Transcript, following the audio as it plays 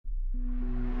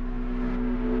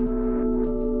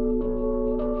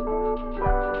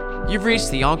You've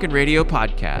reached the Onken Radio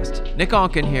Podcast. Nick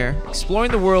Onken here, exploring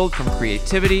the world from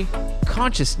creativity,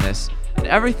 consciousness, and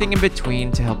everything in between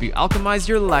to help you alchemize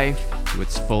your life to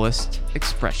its fullest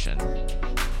expression.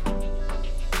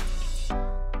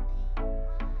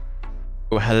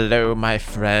 Oh, hello, my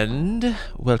friend.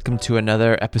 Welcome to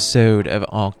another episode of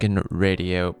Onken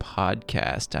Radio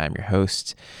Podcast. I'm your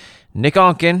host, Nick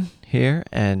Onken here,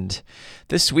 and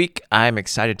this week I'm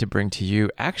excited to bring to you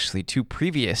actually two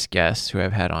previous guests who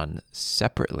I've had on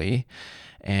separately,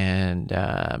 and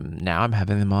now I'm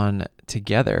having them on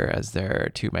together as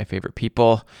they're two of my favorite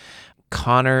people,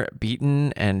 Connor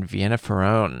Beaton and Vienna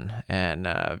Pharaon. And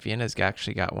Vienna's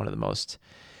actually got one of the most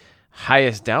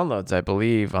highest downloads, I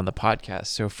believe, on the podcast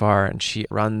so far, and she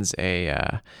runs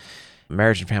a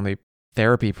marriage and family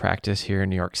therapy practice here in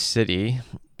New York City.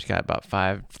 She's got about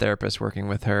 5 therapists working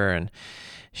with her, and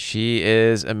she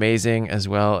is amazing, as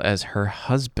well as her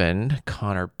husband,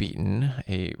 Connor Beaton,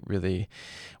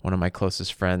 one of my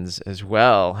closest friends as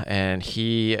well. And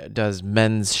he does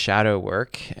men's shadow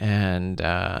work and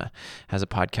has a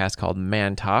podcast called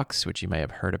Man Talks, which you may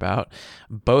have heard about.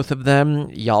 Both of them,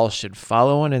 y'all should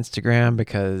follow on Instagram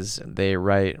because they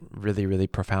write really, really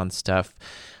profound stuff.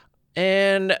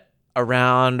 And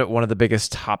around one of the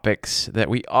biggest topics that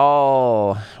we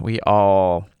all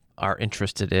are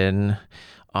interested in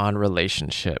on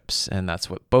relationships, and that's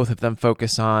what both of them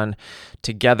focus on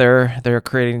together.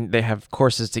 They have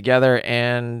courses together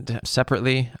and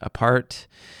separately apart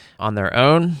on their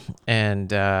own, and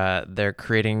they're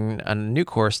creating a new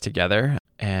course together.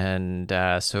 And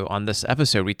so on this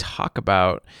episode, we talk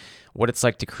about what it's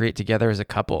like to create together as a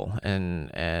couple,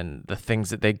 and the things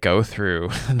that they go through,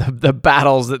 the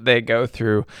battles that they go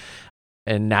through,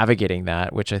 and navigating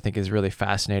that, which I think is really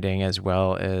fascinating, as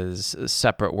well as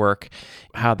separate work,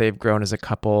 how they've grown as a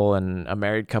couple and a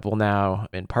married couple now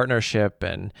in partnership,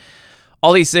 and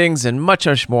all these things and much,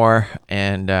 much more.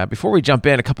 And before we jump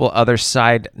in, a couple other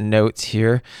side notes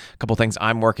here. A couple things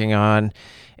I'm working on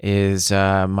is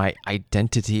my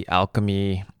identity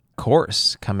alchemy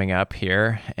course coming up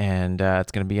here, and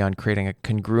it's going to be on creating a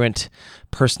congruent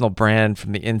personal brand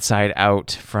from the inside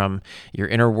out, from your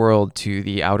inner world to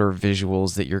the outer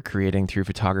visuals that you're creating through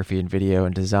photography and video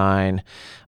and design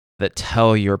that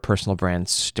tell your personal brand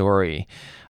story.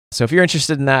 So if you're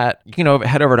interested in that, you can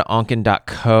head over to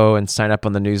onken.co and sign up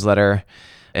on the newsletter,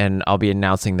 and I'll be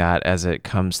announcing that as it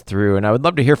comes through. And I would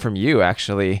love to hear from you,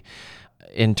 actually,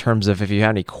 in terms of if you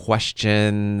have any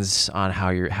questions on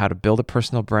how to build a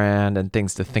personal brand and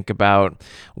things to think about,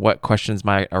 what questions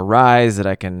might arise that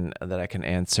I can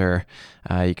answer.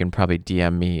 You can probably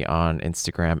DM me on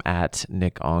Instagram at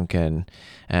Nick Onken,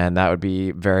 and that would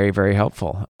be very, very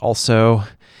helpful. Also,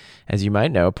 as you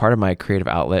might know, part of my creative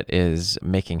outlet is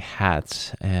making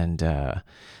hats, and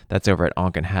that's over at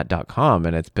onkenhat.com,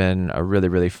 and it's been a really,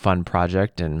 really fun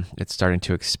project, and it's starting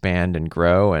to expand and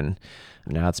grow, and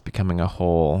now it's becoming a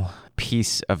whole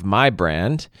piece of my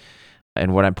brand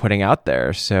and what I'm putting out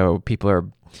there. So people are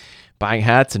buying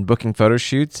hats and booking photo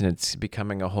shoots, and it's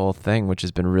becoming a whole thing, which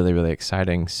has been really, really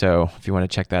exciting. So if you want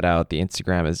to check that out, the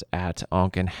Instagram is at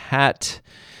onkenhat.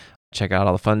 Check out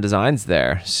all the fun designs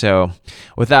there. So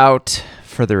without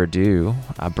further ado,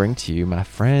 I'll bring to you my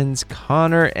friends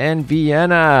Connor and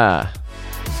Vienna.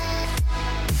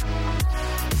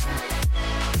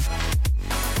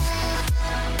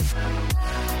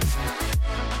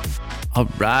 All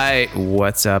right,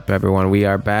 what's up, everyone? We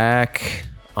are back.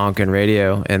 Onken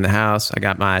Radio in the house. I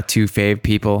got my 2 fave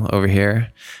people over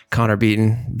here, Connor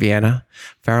Beaton, Vienna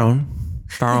Pharaon.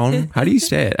 How do you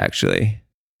say it, actually?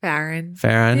 Pharaon.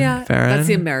 Yeah, Pharaon. That's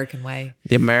the American way.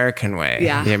 The American way.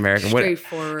 Yeah, the American.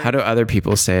 straightforward. How do other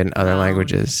people say it in other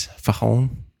languages?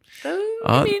 Pharaon.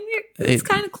 I mean, it's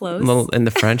kind of close. Little in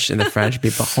the French, be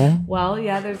Pharaon. Well,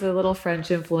 yeah, there's a little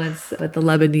French influence, but the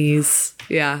Lebanese,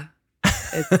 yeah.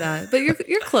 It's but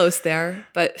you're close there.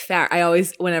 But I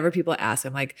always, whenever people ask,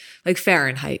 I'm like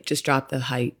Fahrenheit, just drop the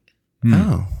height.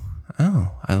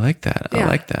 Oh, I like that. Yeah. I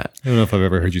like that. I don't know if I've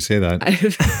ever heard you say that.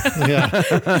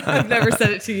 I've never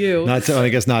said it to you. I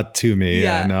guess not to me.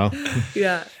 Yeah. No.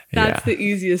 Yeah. That's the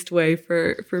easiest way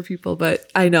for people. But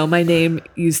I know my name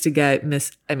used to get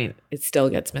it still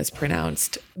gets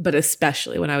mispronounced, but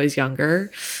especially when I was younger.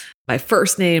 My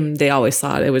first name, they always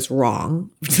thought it was wrong.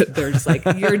 They're just like,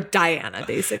 you're Diana,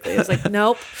 basically. I was like,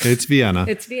 nope. It's Vienna.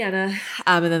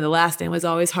 And then the last name was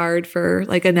always hard for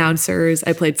like announcers.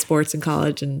 I played sports in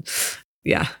college, and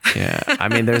yeah. Yeah. I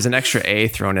mean, there's an extra A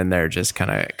thrown in there just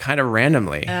kind of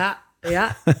randomly. Yeah.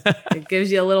 It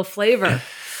gives you a little flavor.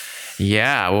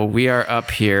 Yeah, well, we are up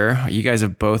here. You guys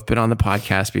have both been on the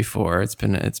podcast before. It's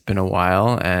been a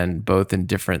while, and both in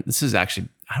different. This is actually,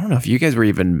 I don't know if you guys were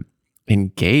even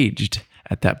engaged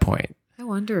at that point. I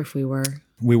wonder if we were.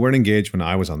 We weren't engaged when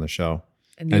I was on the show.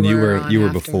 And you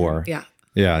were before. Yeah.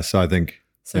 Yeah. So I think.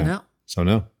 No. So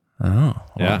no. Oh, well,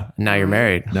 yeah. Now you're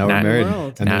married. Now we're married,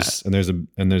 World. and there's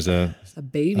a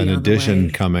baby, an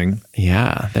addition coming.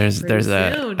 Yeah, there's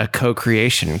soon. a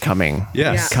co-creation coming.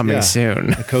 Yes, coming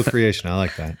soon. A co-creation. I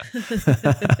like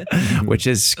that. Which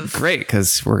is great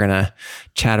because we're gonna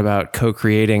chat about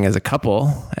co-creating as a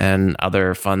couple and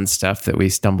other fun stuff that we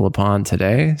stumble upon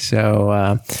today.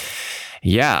 So.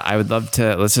 Yeah, I would love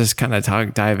to, let's just kind of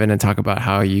dive in and talk about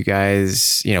how you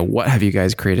guys, what have you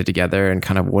guys created together and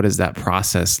kind of what does that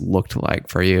process looked like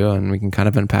for you? And we can kind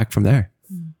of unpack from there.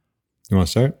 You want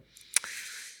to start?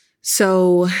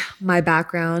 So my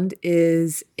background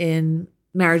is in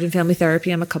marriage and family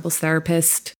therapy. I'm a couples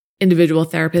therapist, individual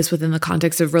therapist within the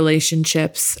context of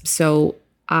relationships. So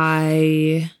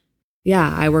I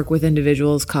work with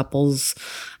individuals, couples,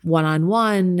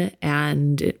 one-on-one,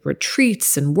 and at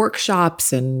retreats and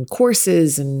workshops and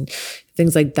courses and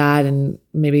things like that. And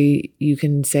maybe you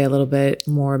can say a little bit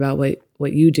more about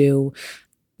what you do.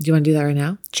 Do you want to do that right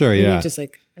now? Sure, maybe yeah. Just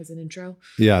like as an intro?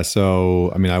 Yeah,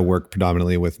 so I work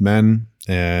predominantly with men,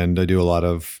 and I do a lot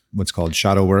of what's called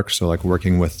shadow work. So like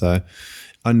working with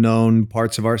unknown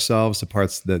parts of ourselves, the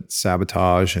parts that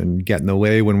sabotage and get in the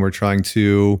way when we're trying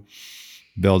to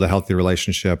build a healthy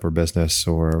relationship or business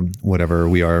or whatever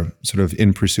we are sort of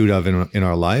in pursuit of in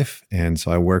our life. And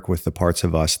so I work with the parts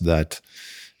of us that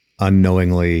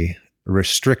unknowingly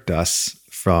restrict us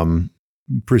from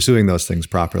pursuing those things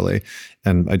properly.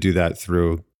 And I do that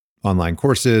through online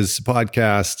courses,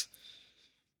 podcasts,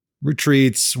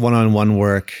 retreats, one-on-one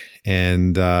work,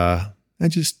 and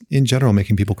just in general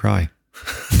making people cry.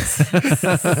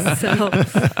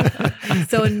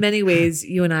 So in many ways,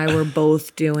 you and I were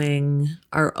both doing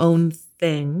our own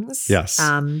things. Yes.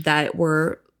 That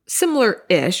were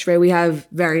similar-ish, right? We have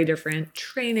very different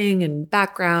training and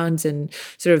backgrounds and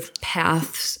sort of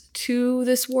paths to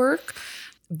this work,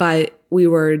 but we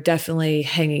were definitely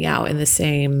hanging out in the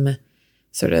same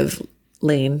sort of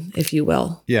lane, if you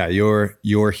will. Yeah,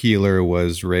 your healer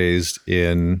was raised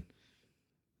in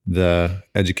the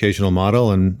educational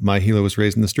model, and my healer was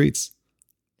raised in the streets.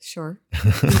 Sure,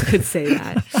 you could say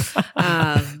that.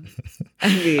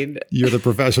 You're the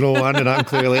professional one, and I'm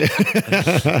clearly.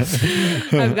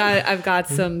 I've got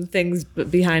some things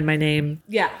behind my name.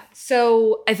 Yeah.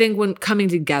 So I think when coming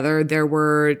together, there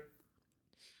were.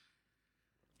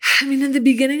 In the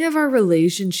beginning of our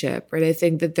relationship, right? I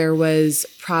think that there was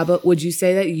would you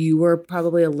say that you were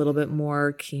probably a little bit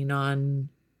more keen on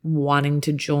wanting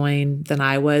to join than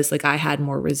I was? Like I had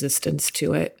more resistance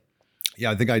to it.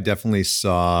 Yeah, I think I definitely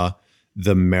saw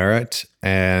the merit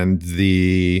and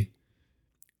the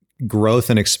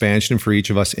growth and expansion for each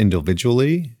of us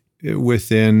individually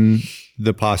within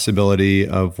the possibility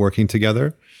of working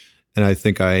together. And I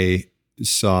think I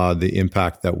saw the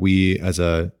impact that we as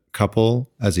a couple,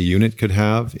 as a unit could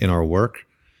have in our work.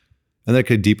 And that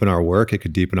could deepen our work. It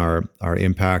could deepen our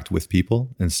impact with people.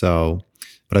 And so,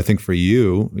 but I think for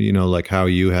you, like how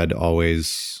you had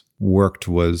always worked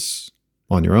was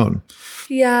on your own.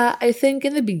 Yeah, I think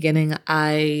in the beginning,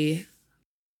 I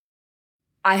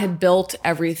had built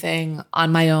everything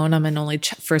on my own. I'm an only,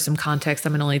 for some context,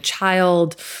 I'm an only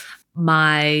child.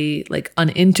 My like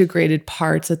unintegrated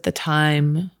parts at the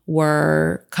time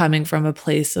were coming from a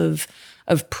place of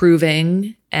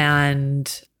proving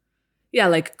and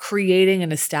like creating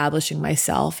and establishing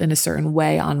myself in a certain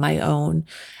way on my own.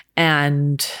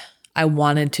 And I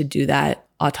wanted to do that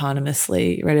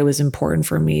autonomously, right? It was important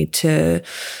for me to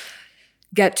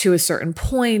get to a certain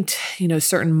point,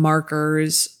 certain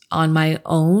markers on my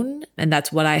own. And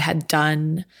that's what I had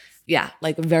done. Yeah,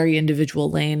 like a very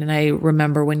individual lane. And I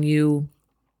remember when you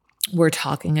were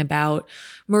talking about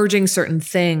merging certain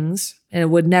things, and it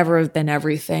would never have been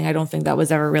everything. I don't think that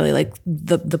was ever really like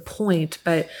the point.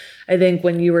 But I think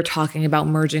when you were talking about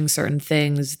merging certain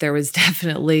things, there was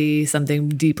definitely something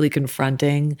deeply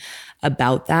confronting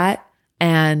about that.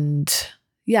 And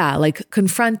yeah, like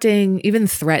confronting, even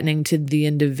threatening to the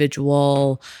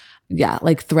individual. Yeah,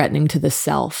 like threatening to the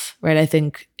self, right? I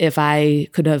think if I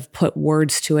could have put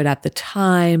words to it at the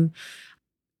time,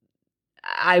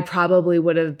 I probably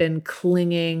would have been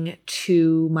clinging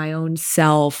to my own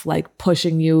self, like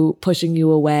pushing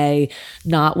you away,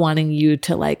 not wanting you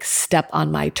to like step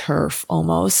on my turf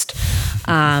almost.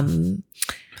 Yeah.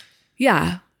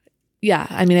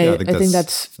 I think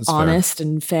that's honest fair.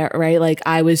 And fair, right? Like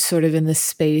I was sort of in the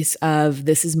space of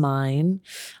this is mine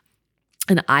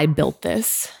and I built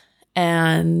this.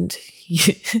 And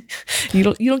you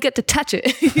don't get to touch it.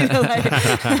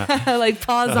 Like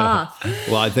pause off.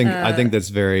 Well, I think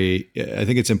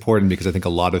it's important because I think a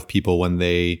lot of people, when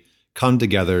they come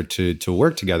together to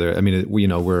work together, I mean,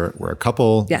 we're a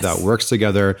couple that works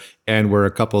together, and we're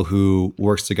a couple who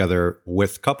works together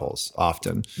with couples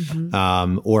often,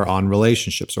 or on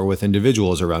relationships, or with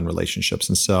individuals around relationships.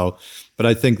 And so, but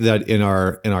I think that in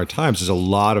our times, there's a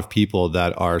lot of people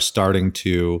that are starting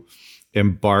to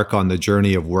embark on the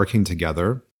journey of working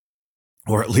together,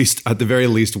 or at the very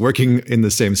least working in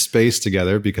the same space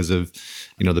together because of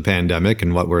the pandemic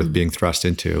and what we're being thrust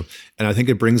into. And I think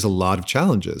it brings a lot of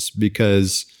challenges,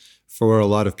 because for a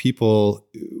lot of people,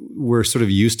 we're sort of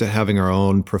used to having our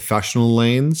own professional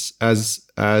lanes as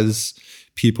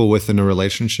people within a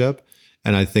relationship.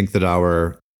 And I think that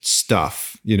our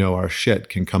stuff, our shit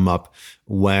can come up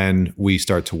when we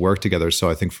start to work together. So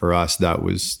I think for us, that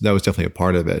was definitely a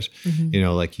part of it.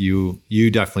 Like you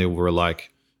definitely were like,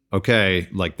 okay,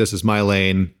 like this is my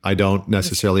lane. I don't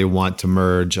necessarily want to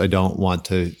merge. I don't want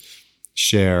to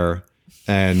share.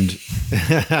 And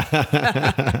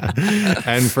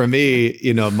and for me,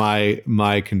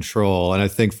 my control. And I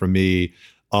think for me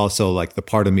also, like the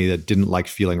part of me that didn't like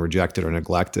feeling rejected or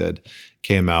neglected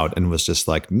came out and was just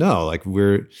like, no, like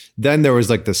then there was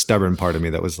like the stubborn part of me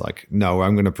that was like, no,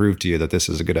 I'm going to prove to you that this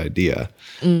is a good idea.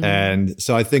 And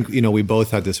so I think, we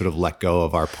both had to sort of let go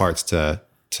of our parts to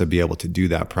be able to do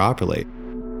that properly.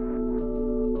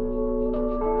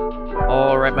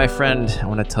 All right, my friend, I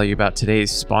want to tell you about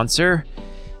today's sponsor,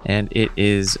 and it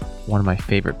is one of my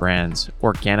favorite brands,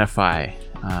 Organifi.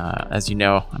 As you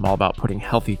know, I'm all about putting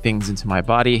healthy things into my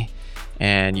body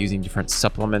and using different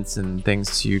supplements and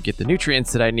things to get the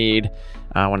nutrients that I need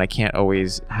when I can't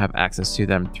always have access to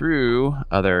them through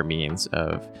other means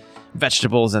of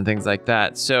vegetables and things like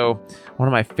that. So one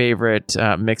of my favorite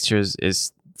mixtures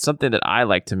is something that I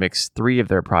like to mix 3 of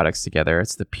their products together.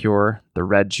 It's the pure, the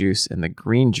red juice, and the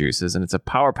green juices. And it's a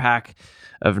power pack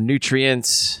of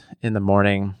nutrients in the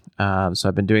morning. So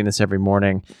I've been doing this every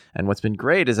morning. And what's been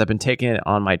great is I've been taking it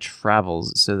on my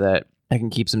travels so that I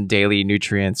can keep some daily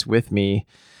nutrients with me,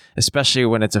 especially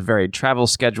when it's a varied travel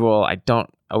schedule. I don't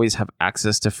always have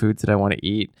access to foods that I want to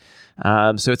eat.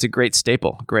 So it's a great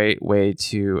staple, great way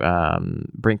to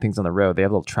bring things on the road. They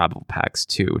have little travel packs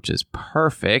too, which is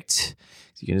perfect.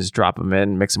 You can just drop them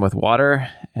in, mix them with water,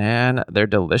 and they're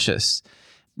delicious.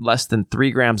 Less than 3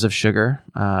 grams of sugar,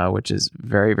 which is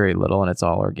very, very little, and it's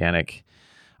all organic.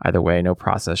 Either way, no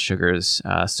processed sugars.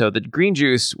 So the green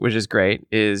juice, which is great,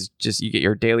 is just you get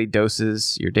your daily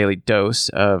dose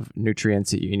of nutrients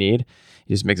that you need.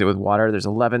 You just mix it with water. There's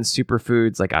 11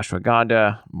 superfoods like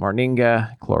ashwagandha,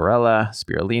 moringa, chlorella,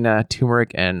 spirulina,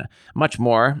 turmeric, and much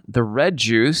more. The red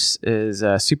juice is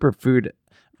a superfood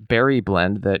berry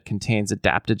blend that contains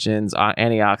adaptogens,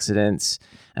 antioxidants,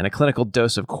 and a clinical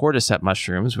dose of cordyceps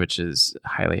mushrooms, which is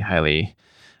highly, highly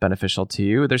beneficial to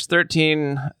you. There's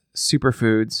 13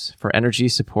 superfoods for energy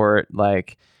support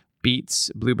like beets,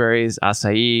 blueberries,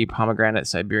 acai, pomegranate,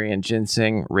 Siberian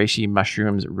ginseng, reishi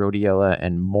mushrooms, rhodiola,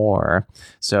 and more.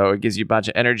 So it gives you a bunch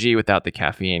of energy without the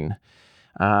caffeine.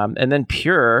 And then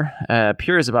Pure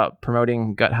is about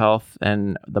promoting gut health,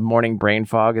 and the morning brain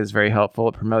fog is very helpful.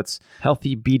 It promotes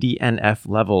healthy BDNF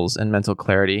levels and mental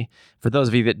clarity. For those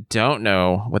of you that don't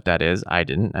know what that is, I had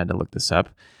to look this up.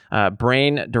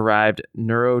 Brain-derived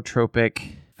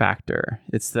neurotropic factor.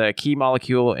 It's the key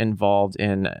molecule involved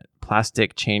in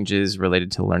plastic changes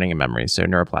related to learning and memory. So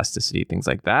neuroplasticity, things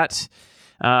like that.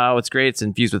 What's great, it's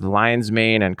infused with lion's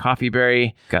mane and coffee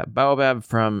berry. Got baobab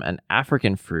from an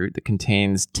African fruit that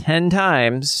contains 10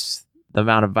 times the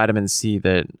amount of vitamin C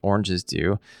that oranges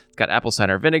do. It's got apple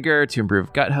cider vinegar to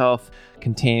improve gut health.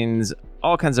 Contains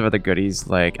all kinds of other goodies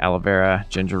like aloe vera,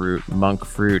 ginger root, monk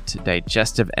fruit,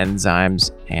 digestive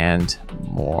enzymes, and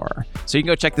more. So you can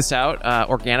go check this out,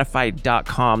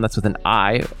 Organifi.com. That's with an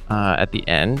I at the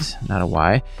end, not a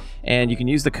Y. And you can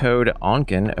use the code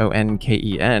ONKEN,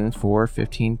 ONKEN, for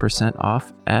 15%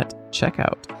 off at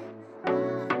checkout.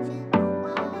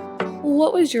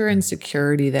 What was your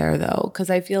insecurity there, though? Because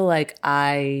I feel like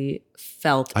I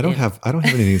felt I don't have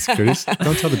any insecurities.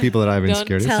 Don't tell the people that I have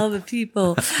insecurities. Don't tell the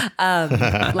people.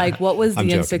 Like, what was the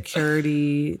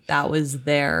insecurity that was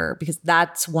there? Because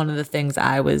that's one of the things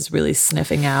I was really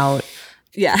sniffing out.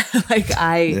 Yeah,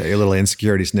 a little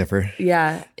insecurity sniffer.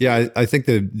 Yeah, yeah. I think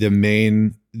the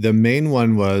main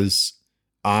one was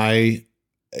I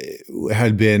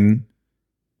had been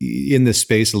in this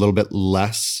space a little bit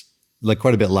less, like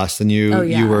quite a bit less than you. Oh,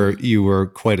 yeah. You were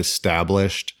quite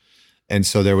established, and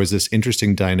so there was this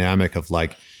interesting dynamic of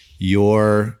like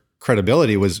your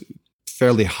credibility was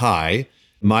fairly high,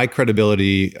 My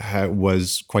credibility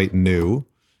was quite new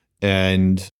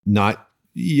and not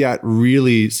yet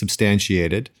really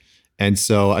substantiated. And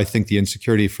so I think the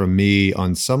insecurity from me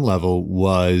on some level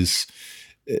was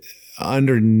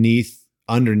underneath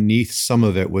some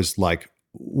of it was like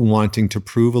wanting to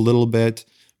prove a little bit,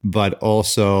 but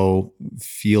also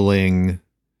feeling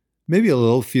maybe a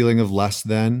little feeling of less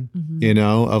than,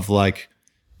 of like,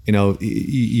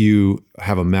 you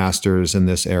have a master's in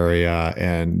this area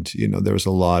and, there's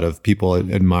a lot of people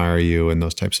admire you and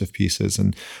those types of pieces.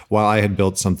 And while I had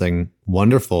built something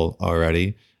wonderful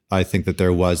already, I think that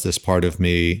there was this part of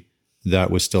me that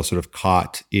was still sort of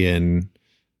caught in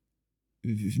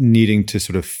needing to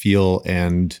sort of feel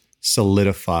and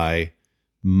solidify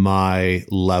my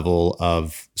level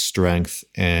of strength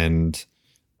and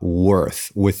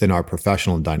worth within our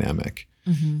professional dynamic.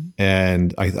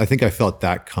 And I think I felt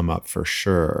that come up for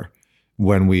sure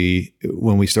when we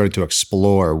started to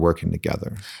explore working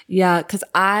together. Yeah, because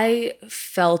I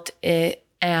felt it,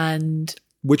 and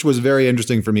which was very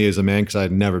interesting for me as a man because I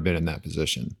had never been in that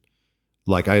position.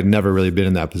 Like I had never really been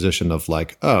in that position of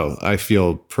like, oh, I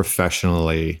feel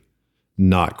professionally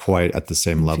not quite at the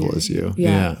same level as you.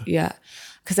 Yeah.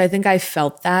 Because I think I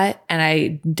felt that, and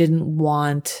I didn't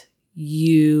want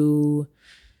you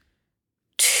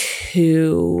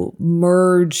to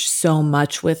merge so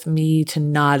much with me to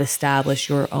not establish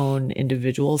your own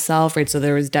individual self, right? So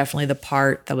there was definitely the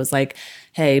part that was like,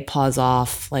 hey, pause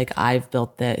off. Like I've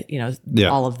built the,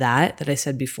 all of that I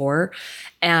said before.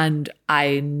 And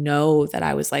I know that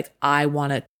I was like, I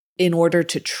want to, in order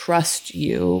to trust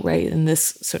you, right? And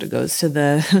this sort of goes to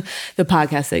the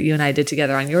podcast that you and I did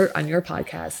together on your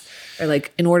podcast, or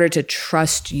like, in order to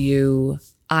trust you,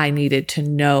 I needed to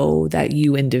know that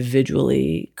you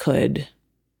individually could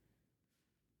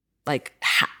hold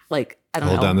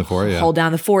down the fort, hold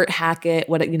down the fort, hack it,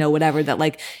 whatever, that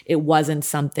like it wasn't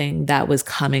something that was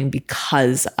coming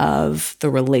because of the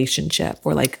relationship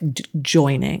or like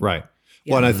joining. Right.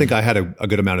 Yeah. Well, and I think I had a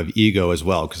good amount of ego as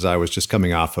well, because I was just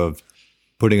coming off of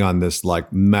putting on this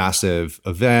like massive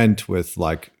event with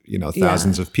like,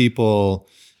 thousands of people.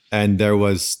 And there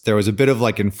was a bit of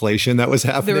like inflation that was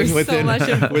happening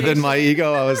within my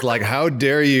ego. I was like, how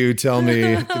dare you tell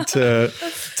me to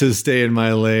stay in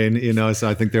my lane? So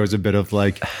I think there was a bit of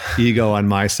like ego on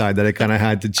my side that I kind of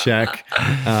had to check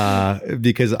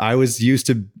because I was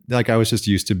just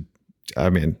used to, I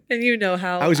mean, and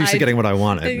how I was used to getting what I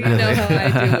wanted. And you know how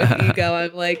I do with ego.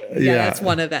 I'm like, that's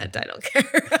one event. I don't care.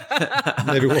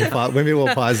 maybe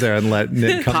we'll pause there and let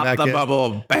Nick come back in. Pop the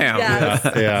bubble. Bam.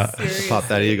 Yeah. Pop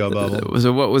that ego bubble.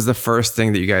 So what was the first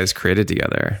thing that you guys created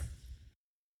together?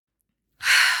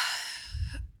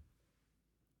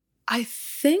 I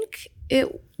think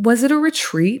was it a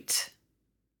retreat?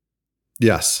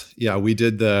 Yes. Yeah. We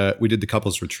did the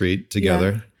couples retreat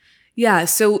together. Yeah.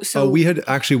 So we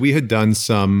had done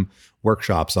some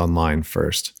workshops online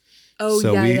first.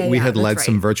 We had led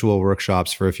some virtual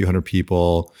workshops for a few hundred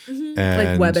people,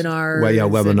 and like webinars.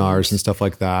 Webinars and stuff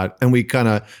like that. And we kind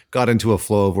of got into a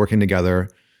flow of working together.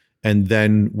 And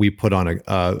then we put on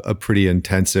a pretty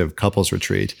intensive couples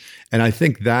retreat. And I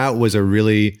think that was a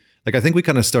really, I think we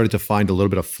kind of started to find a little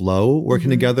bit of flow working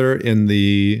together in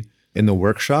the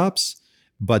workshops.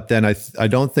 But then I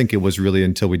don't think it was really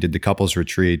until we did the couples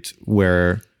retreat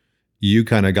where you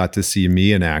kind of got to see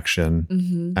me in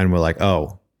action and we're like,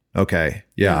 oh, okay.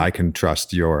 Yeah, I can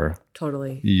trust your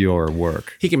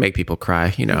work. He can make people cry,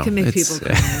 He can make people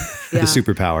cry. The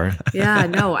superpower. Yeah,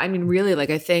 no, I mean, really, like,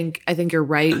 I think you're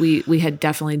right. We had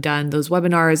definitely done those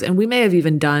webinars, and we may have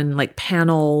even done like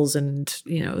panels and,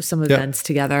 some events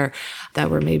together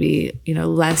that were maybe,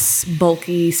 less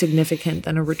bulky, significant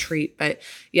than a retreat. But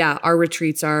yeah, our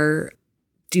retreats are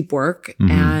deep work,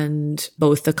 and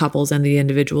both the couples and the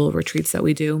individual retreats that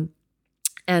we do.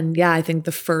 And yeah, I think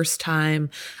the first time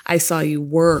I saw you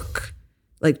work,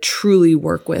 like truly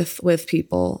work with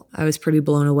people, I was pretty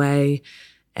blown away.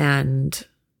 And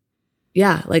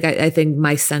yeah, like I think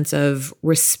my sense of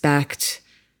respect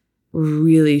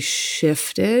really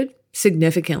shifted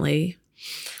significantly.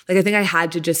 Like I think I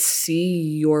had to just see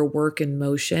your work in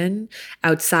motion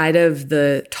outside of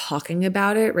the talking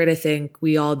about it, right? I think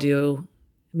we all do.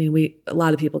 I mean, a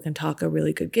lot of people can talk a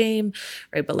really good game,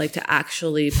 right? But like to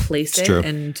actually place it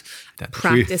and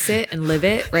practice it and live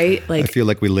it, right? Like I feel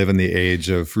like we live in the age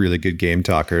of really good game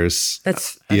talkers.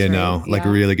 That's like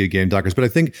really good game talkers. But I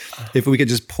think if we could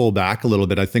just pull back a little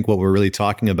bit, I think what we're really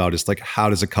talking about is like, how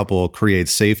does a couple create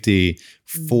safety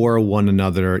for one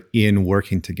another in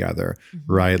working together,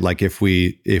 right? Like if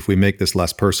we make this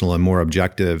less personal and more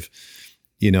objective,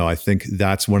 I think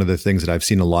that's one of the things that I've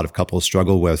seen a lot of couples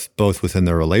struggle with, both within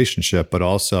their relationship, but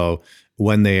also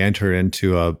when they enter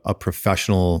into a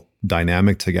professional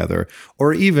dynamic together,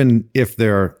 or even if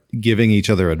they're giving each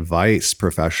other advice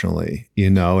professionally,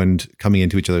 and coming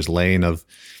into each other's lane of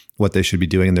what they should be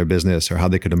doing in their business or how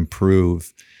they could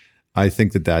improve. I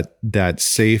think that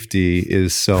safety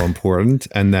is so important,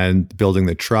 and then building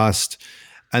the trust,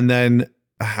 and then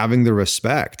having the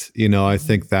respect. I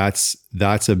think that's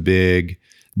a big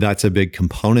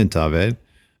component of it.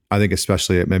 I think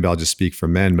especially, maybe I'll just speak for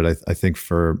men, but I think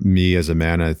for me as a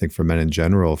man, and I think for men in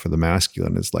general, for the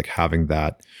masculine, is like having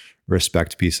that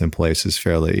respect piece in place is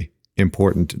fairly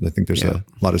important. I think there's a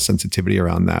lot of sensitivity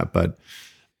around that. But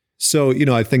so,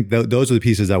 I think those are the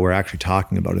pieces that we're actually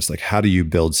talking about. It's like, how do you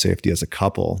build safety as a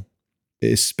couple,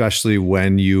 especially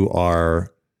when you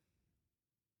are,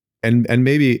 and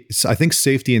maybe, I think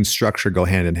safety and structure go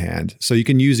hand in hand. So you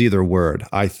can use either word,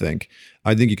 I think.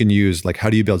 You can use like,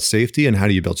 how do you build safety and how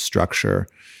do you build structure?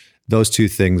 Those two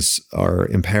things are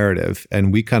imperative.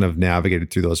 And we kind of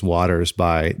navigated through those waters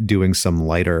by doing some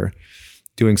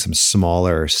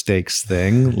smaller stakes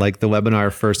thing, like the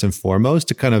webinar first and foremost,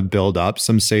 to kind of build up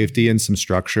some safety and some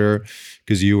structure,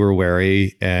 because you were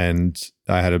wary and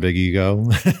I had a big ego.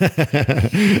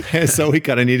 And so we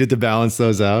kind of needed to balance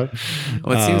those out.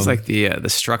 Well, it seems like the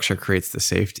structure creates the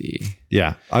safety.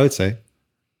 Yeah, I would say.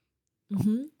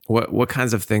 Mm-hmm. What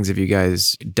kinds of things have you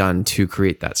guys done to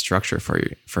create that structure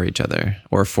for each other,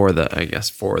 or for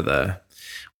the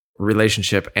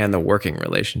relationship and the working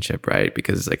relationship, right?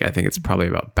 Because like, I think it's probably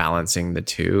about balancing the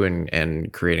two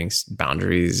and creating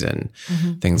boundaries and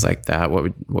things like that.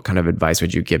 What kind of advice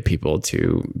would you give people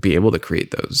to be able to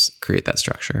create that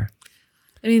structure?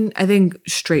 I mean, I think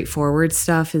straightforward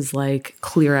stuff is like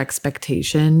clear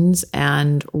expectations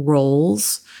and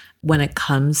roles when it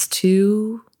comes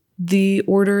to the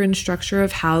order and structure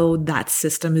of how that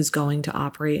system is going to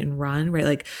operate and run, right?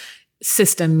 Like,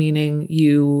 system meaning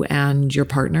you and your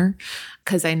partner.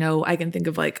 Because I know I can think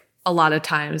of like a lot of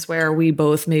times where we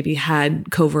both maybe had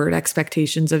covert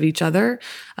expectations of each other,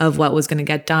 of what was going to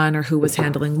get done or who was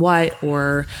handling what,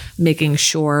 or making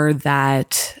sure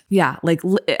that,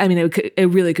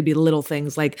 it really could be little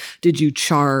things like, did you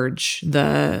charge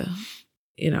the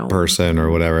person or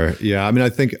whatever. Yeah. I mean, I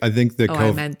think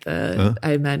the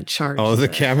I meant charge. Oh, the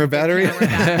camera battery?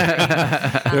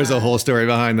 There's a whole story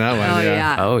behind that one.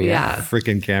 Oh yeah.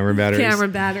 Freaking camera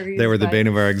batteries. They were the bane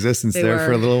of our existence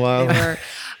for a little while.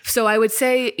 So I would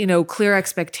say, clear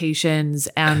expectations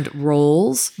and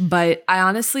roles, but I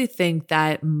honestly think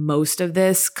that most of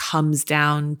this comes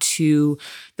down to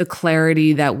the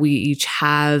clarity that we each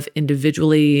have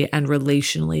individually and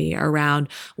relationally around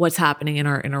what's happening in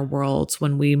our inner worlds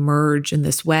when we merge in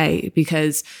this way,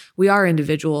 because we are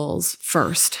individuals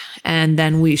first, and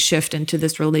then we shift into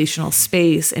this relational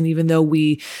space. And even though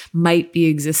we might be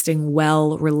existing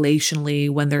well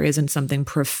relationally when there isn't something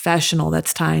professional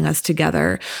that's tying us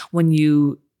together, when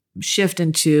you shift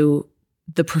into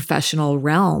the professional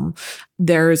realm,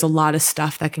 there's a lot of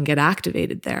stuff that can get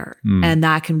activated there. And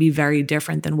that can be very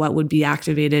different than what would be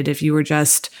activated if you were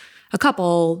just a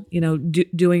couple,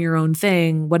 doing your own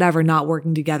thing, whatever, not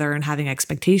working together and having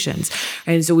expectations.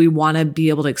 And so we want to be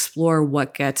able to explore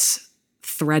what gets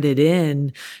threaded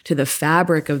in to the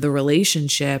fabric of the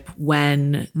relationship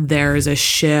when there's a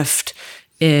shift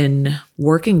in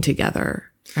working together,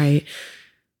 right?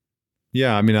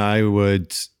 Yeah, I mean, I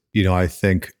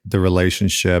think the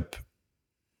relationship,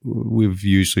 we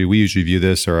usually view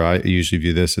this, or I usually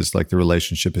view this as like the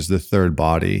relationship is the third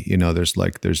body.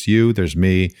 There's you, there's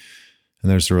me, and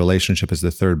there's the relationship as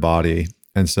the third body.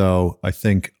 And so I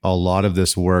think a lot of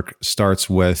this work starts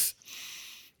with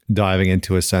diving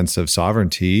into a sense of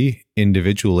sovereignty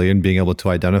individually and being able to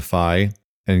identify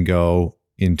and go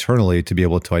internally to be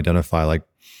able to identify, like,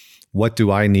 what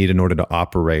do I need in order to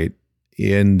operate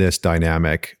in this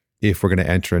dynamic if we're going to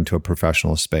enter into a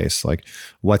professional space? Like,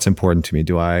 what's important to me?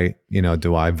 Do I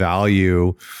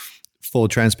value full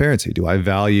transparency? Do I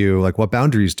value, like, what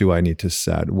boundaries do I need to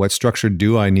set? What structure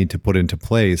do I need to put into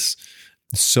place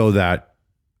so that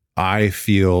I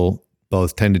feel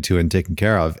both tended to and taken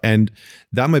care of? And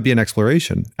that might be an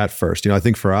exploration at first. I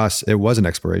think for us, it was an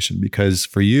exploration, because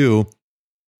for you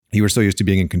were so used to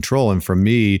being in control. And for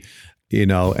me,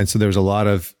 and so there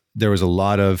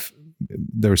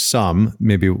was some,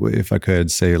 maybe if I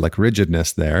could say, like,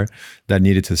 rigidness there that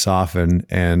needed to soften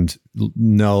and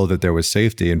know that there was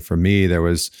safety. And for me, there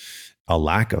was a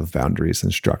lack of boundaries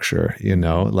and structure,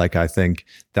 like, I think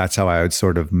that's how I had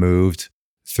sort of moved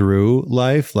through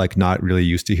life, like not really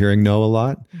used to hearing no a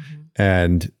lot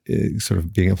and sort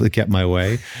of being able to get my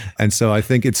way. And so I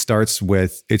think it starts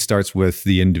with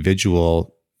the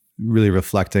individual really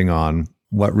reflecting on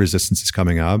what resistance is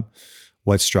coming up,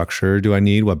 What structure do I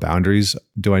need? What boundaries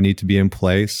do I need to be in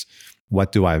place?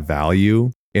 What do I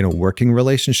value in a working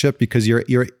relationship? Because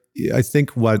I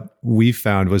think what we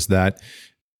found was that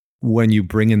when you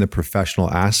bring in the professional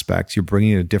aspect, you're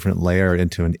bringing a different layer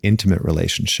into an intimate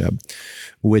relationship,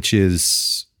 which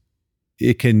is,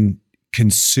 it can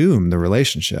consume the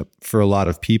relationship for a lot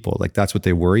of people. Like that's what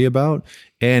they worry about.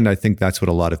 And I think that's what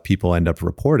a lot of people end up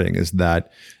reporting, is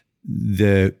that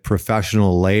the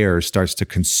professional layer starts to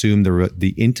consume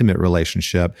the intimate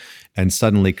relationship, and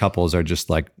suddenly couples are just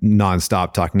like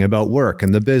nonstop talking about work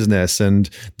and the business,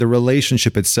 and the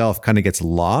relationship itself kind of gets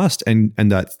lost, and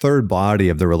that third body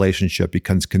of the relationship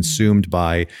becomes consumed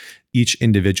by each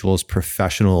individual's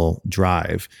professional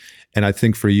drive. And I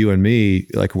think for you and me,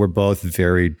 like we're both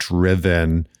very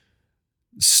driven,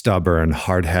 stubborn,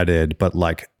 hard-headed, but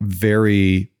like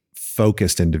very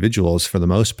focused individuals for the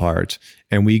most part,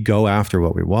 and we go after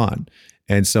what we want.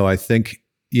 And so I think,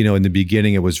 in the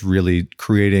beginning, it was really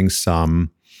creating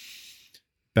some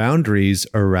boundaries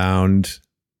around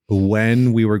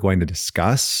when we were going to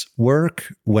discuss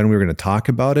work, when we were going to talk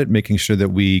about it, making sure that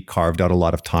we carved out a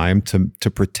lot of time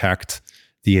to protect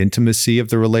the intimacy of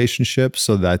the relationship,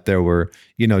 so that there were,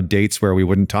 dates where we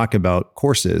wouldn't talk about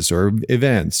courses or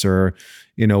events or,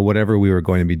 whatever we were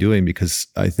going to be doing, because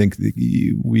I think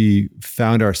we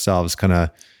found ourselves kind of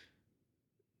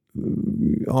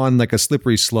on like a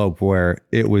slippery slope where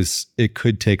it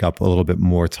could take up a little bit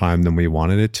more time than we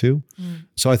wanted it to.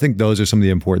 So I think those are some of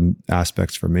the important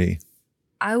aspects for me.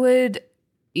 I would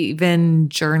even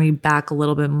journey back a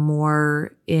little bit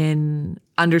more in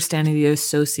understanding the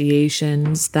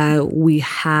associations that we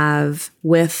have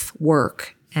with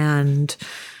work and,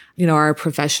 our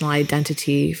professional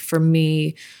identity. For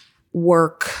me,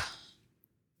 work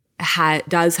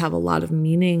does have a lot of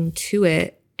meaning to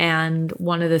it. And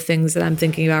one of the things that I'm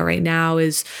thinking about right now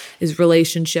is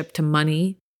relationship to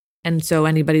money. And so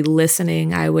anybody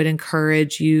listening, I would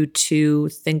encourage you to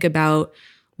think about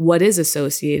what is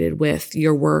associated with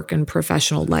your work and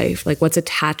professional life, like what's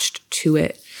attached to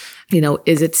it.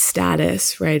 Is it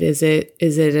status, right? Is it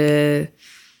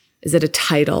a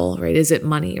title, right? Is it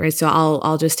money, right? So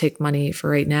I'll just take money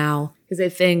for right now, because I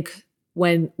think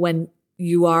when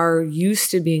you are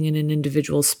used to being in an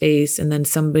individual space and then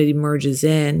somebody merges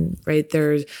in, right?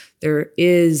 There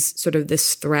is sort of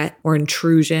this threat or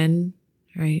intrusion,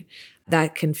 right?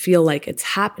 That can feel like it's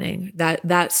happening.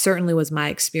 That certainly was my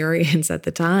experience at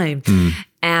the time.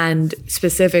 And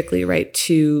specifically, right,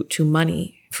 to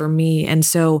money for me. And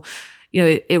so,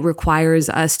 it requires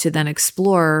us to then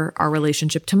explore our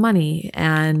relationship to money.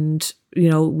 And,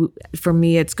 for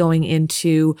me, it's going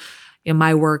into,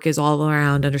 my work is all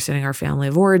around understanding our family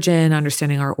of origin,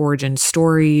 understanding our origin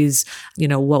stories.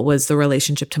 What was the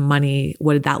relationship to money?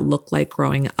 What did that look like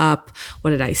growing up? What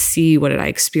did I see? What did I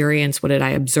experience? What did I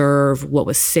observe? What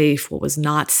was safe? What was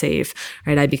not safe?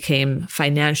 Right? I became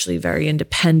financially very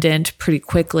independent pretty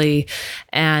quickly,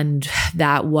 and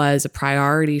that was a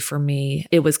priority for me.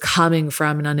 It was coming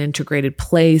from an unintegrated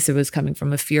place. It was coming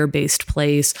from a fear-based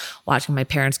place, watching my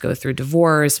parents go through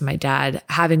divorce, my dad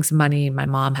having some money, my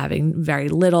mom having very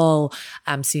little,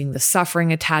 seeing the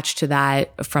suffering attached to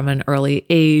that from an early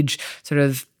age, sort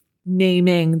of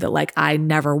naming that like I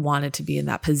never wanted to be in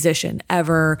that position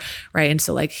ever, right? And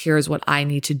so like, here's what I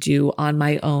need to do on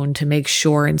my own to make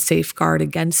sure and safeguard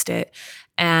against it.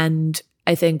 And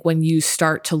I think when you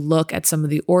start to look at some of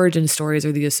the origin stories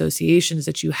or the associations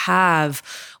that you have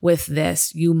with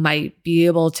this, you might be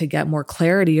able to get more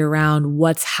clarity around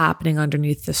what's happening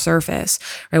underneath the surface,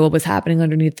 right? What was happening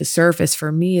underneath the surface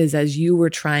for me is as you were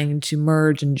trying to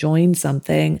merge and join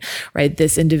something, right?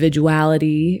 This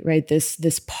individuality, right?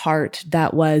 This part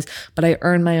that was, but I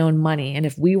earn my own money. And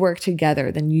if we work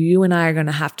together, then you and I are going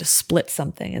to have to split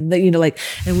something. And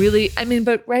and really,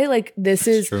 but right, like this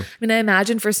is, true. I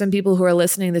imagine for some people who are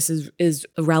listening, this is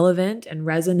relevant and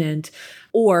resonant,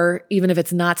 or even if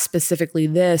it's not specifically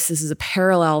this is a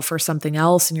parallel for something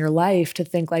else in your life to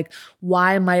think like,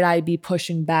 why might I be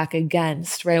pushing back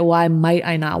against, right? Why might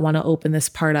I not want to open this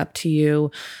part up to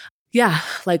you? Yeah.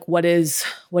 Like what is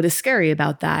scary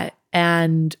about that?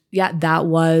 And yeah, that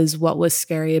was what was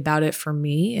scary about it for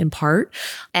me in part.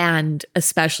 And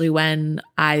especially when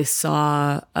I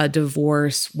saw a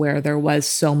divorce where there was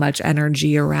so much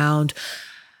energy around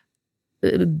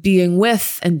being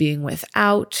with and being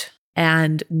without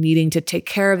and needing to take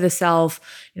care of the self.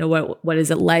 What is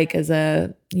it like as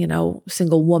a,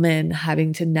 single woman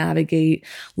having to navigate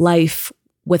life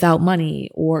without money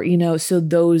or, so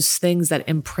those things that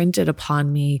imprinted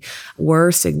upon me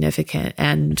were significant.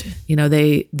 And,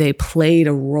 they played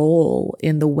a role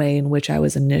in the way in which I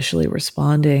was initially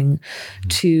responding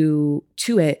to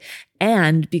it.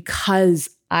 And because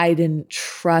I didn't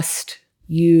trust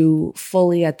you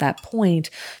fully at that point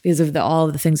because of all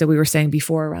of the things that we were saying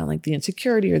before around like the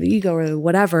insecurity or the ego or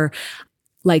whatever,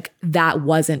 like that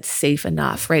wasn't safe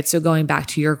enough, right? So going back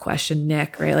to your question,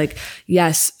 Nick, right? Like,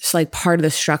 yes, it's like part of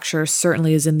the structure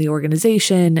certainly is in the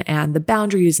organization and the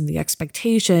boundaries and the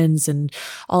expectations and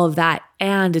all of that.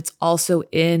 And it's also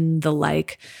in the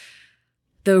like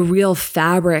the real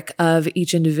fabric of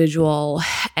each individual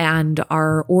and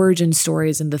our origin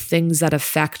stories and the things that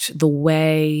affect the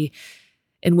way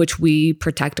in which we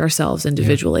protect ourselves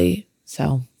individually.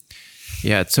 So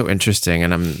yeah, it's so interesting.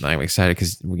 And I'm excited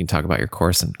because we can talk about your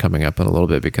course and coming up in a little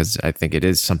bit, because I think it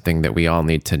is something that we all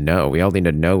need to know. We all need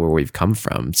to know where we've come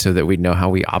from so that we know how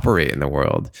we operate in the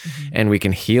world, and we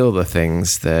can heal the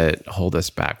things that hold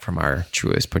us back from our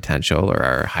truest potential or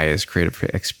our highest creative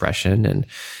expression. And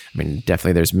I mean,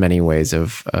 definitely there's many ways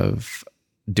of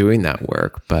doing that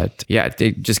work, but yeah,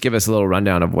 just give us a little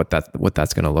rundown of what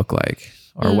that's going to look like.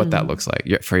 Or what that looks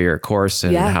like for your course,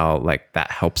 and how like that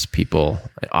helps people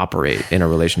operate in a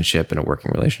relationship, in a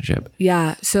working relationship.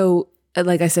 Yeah. So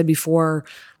like I said before,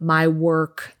 my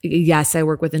work, yes, I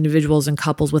work with individuals and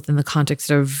couples within the context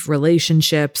of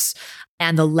relationships,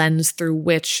 and the lens through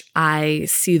which I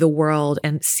see the world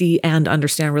and see and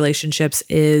understand relationships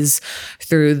is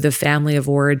through the family of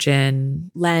origin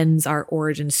lens, our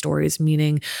origin stories,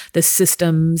 meaning the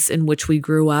systems in which we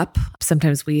grew up.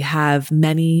 Sometimes we have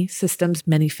many systems,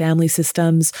 many family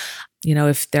systems. You know,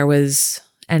 if there was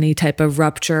any type of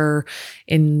rupture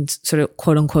in sort of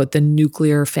quote unquote the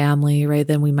nuclear family, right,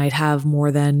 then we might have more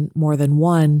than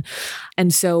one.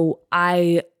 And so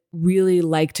I really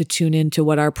like to tune into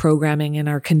what our programming and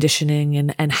our conditioning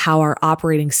and how our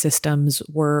operating systems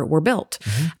were built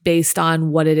based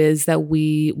on what it is that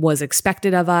was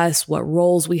expected of us, what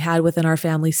roles we had within our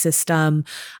family system,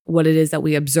 what it is that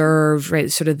we observe, right?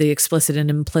 Sort of the explicit and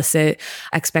implicit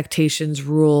expectations,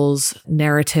 rules,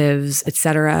 narratives, et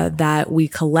cetera, that we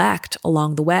collect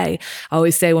along the way. I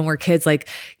always say when we're kids, like,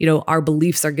 you know, our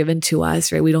beliefs are given to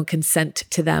us, right? We don't consent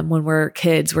to them when we're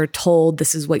kids. We're told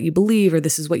this is what you believe, or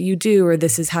this is what you do, or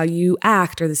this is how you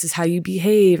act, or this is how you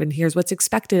behave, and here's what's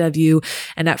expected of you.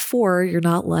 And at 4, you're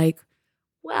not like,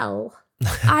 well,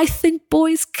 I think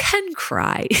boys can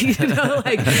cry, you know,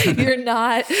 like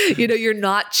you're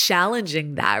not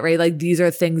challenging that, right? Like these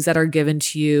are things that are given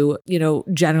to you, you know,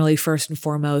 generally first and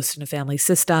foremost in a family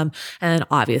system, and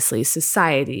obviously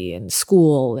society and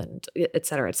school and et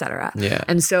cetera, et cetera. Yeah.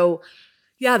 And so,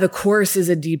 yeah, the course is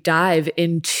a deep dive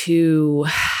into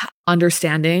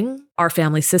understanding our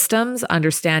family systems,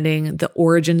 understanding the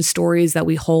origin stories that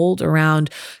we hold around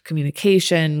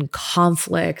communication,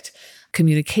 conflict,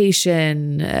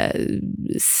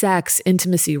 sex,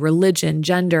 intimacy, religion,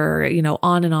 gender, you know,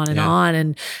 on and on and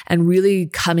on, and really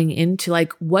coming into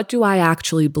like, what do I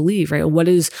actually believe, right? What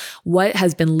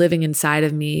has been living inside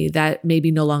of me that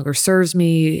maybe no longer serves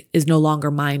me, is no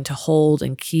longer mine to hold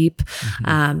and keep.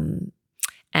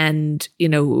 And, you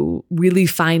know, really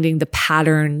finding the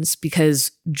patterns,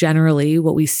 because generally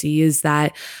what we see is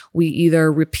that we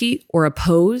either repeat or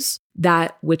oppose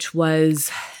that which was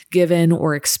given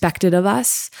or expected of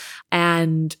us.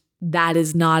 And that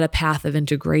is not a path of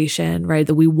integration, right?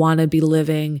 That we want to be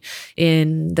living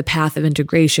in the path of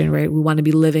integration, right? We want to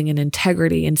be living in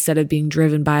integrity instead of being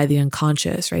driven by the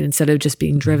unconscious, right? Instead of just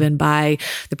being driven by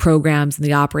the programs and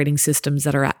the operating systems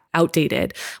that are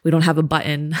outdated. We don't have a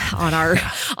button on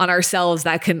ourselves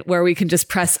where we can just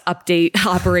press update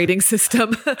operating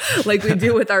system like we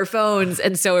do with our phones.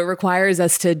 And so it requires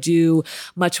us to do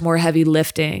much more heavy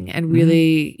lifting and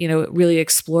really, you know, really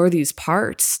explore these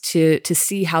parts to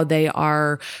see how they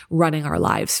are running our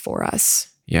lives for us.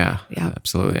 Yeah,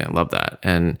 absolutely. I love that.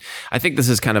 And I think this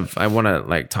is I want to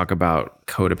like talk about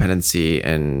codependency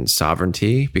and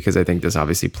sovereignty, because I think this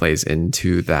obviously plays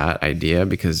into that idea,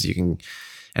 because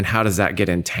and how does that get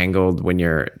entangled when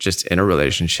you're just in a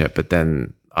relationship? But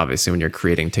then obviously when you're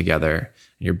creating together,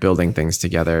 you're building things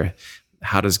together,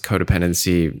 how does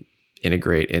codependency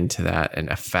integrate into that and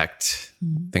affect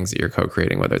things that you're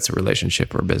co-creating, whether it's a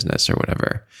relationship or a business or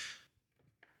whatever?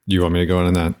 Do you want me to go in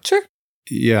on that? Sure.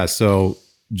 Yeah. So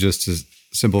just to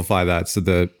simplify that, so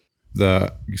the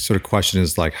sort of question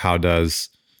is like, how does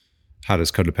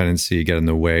codependency get in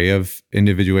the way of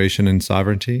individuation and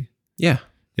sovereignty? Yeah.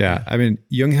 Yeah. I mean,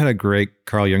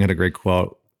 Carl Jung had a great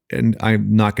quote, and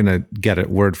I'm not going to get it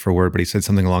word for word, but he said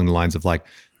something along the lines of like,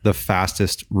 the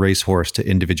fastest racehorse to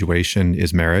individuation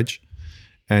is marriage.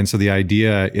 And so the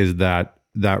idea is that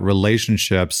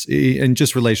relationships and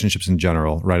just relationships in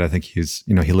general, right? I think he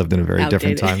lived in a very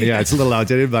different time. Yeah, it's a little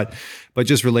outdated, but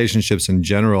just relationships in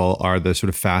general are the sort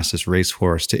of fastest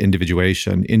racehorse to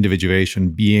individuation. Individuation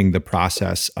being the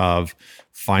process of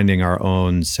finding our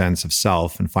own sense of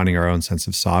self and finding our own sense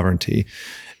of sovereignty.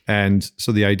 And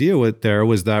so the idea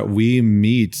was that we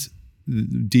meet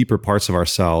deeper parts of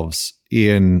ourselves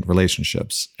in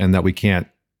relationships and that we can't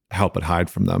help but hide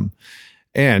from them.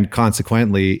 And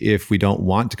consequently, if we don't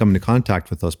want to come into contact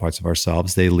with those parts of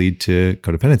ourselves, they lead to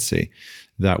codependency,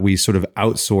 that we sort of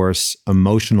outsource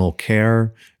emotional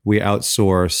care, we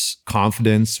outsource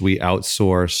confidence, we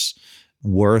outsource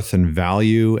worth and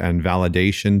value and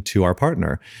validation to our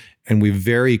partner. And we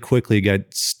very quickly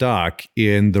get stuck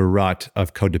in the rut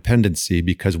of codependency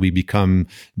because we become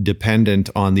dependent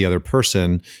on the other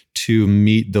person to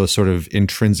meet those sort of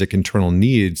intrinsic internal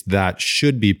needs that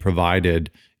should be provided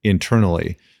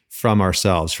internally from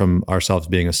ourselves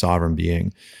being a sovereign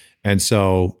being. And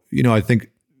so, I think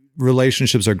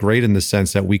relationships are great in the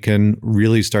sense that we can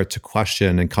really start to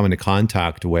question and come into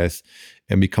contact with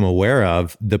and become aware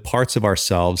of the parts of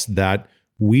ourselves that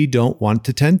we don't want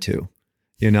to tend to,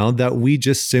 that we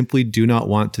just simply do not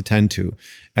want to tend to.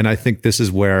 And I think this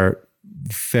is where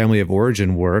family of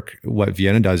origin work, what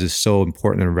Vienna does, is so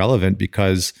important and relevant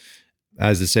because,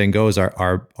 as the saying goes,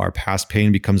 our past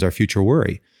pain becomes our future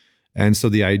worry. And so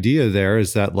the idea there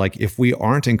is that, like, if we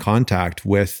aren't in contact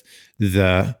with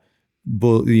the,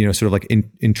 sort of like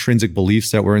intrinsic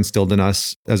beliefs that were instilled in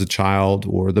us as a child,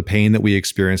 or the pain that we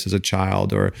experienced as a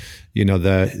child, or,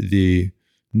 the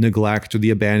neglect or the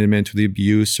abandonment or the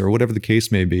abuse or whatever the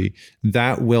case may be,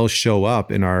 that will show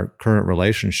up in our current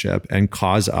relationship and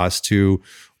cause us to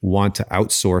want to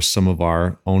outsource some of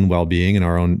our own well-being and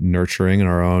our own nurturing and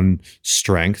our own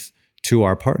strength to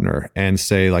our partner and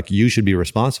say, like, you should be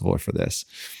responsible for this.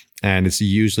 And it's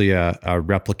usually a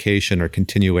replication or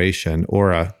continuation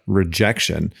or a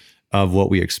rejection of what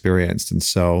we experienced. And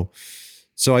so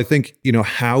I think,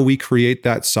 how we create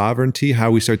that sovereignty, how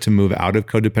we start to move out of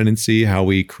codependency, how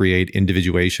we create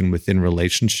individuation within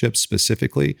relationships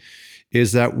specifically,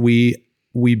 is that we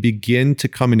begin to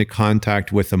come into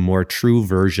contact with a more true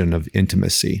version of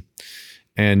intimacy.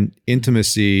 And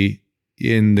intimacy,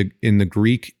 in the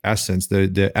Greek essence,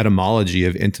 the etymology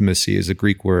of intimacy is a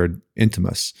Greek word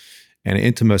intimus, and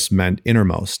intimus meant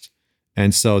innermost.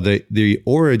 And so the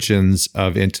origins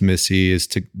of intimacy is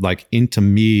to, like, into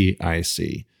me I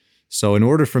see. So in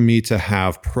order for me to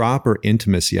have proper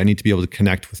intimacy, I need to be able to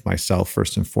connect with myself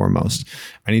first and foremost.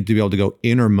 I need to be able to go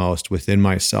innermost within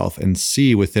myself and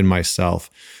see within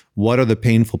myself, what are the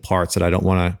painful parts that I don't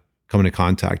want to come into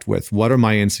contact with? What are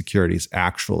my insecurities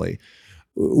actually?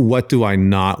 What do I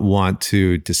not want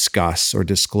to discuss or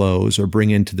disclose or bring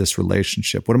into this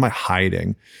relationship? What am I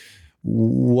hiding?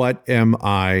 What am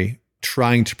I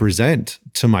trying to present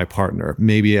to my partner,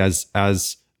 maybe as a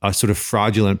sort of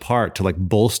fraudulent part to, like,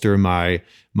 bolster my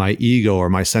ego or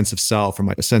my sense of self or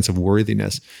my sense of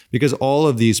worthiness? Because all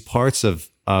of these parts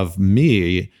of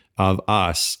me, of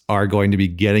us, are going to be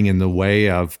getting in the way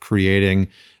of creating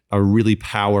a really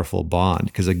powerful bond.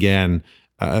 Because again,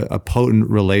 a potent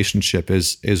relationship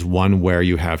is one where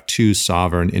you have two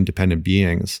sovereign, independent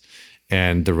beings,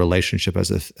 and the relationship as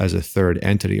a third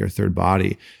entity or third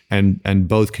body, and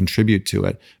both contribute to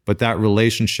it. But that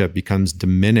relationship becomes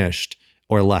diminished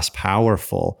or less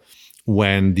powerful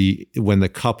when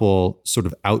the couple sort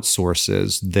of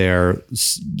outsources their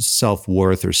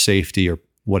self-worth or safety or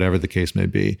whatever the case may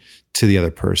be to the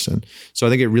other person. So I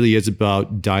think it really is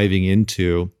about diving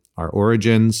into our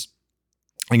origins.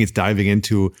 I think it's diving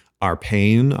into our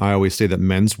pain. I always say that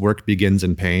men's work begins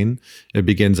in pain. It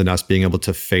begins in us being able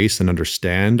to face and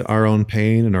understand our own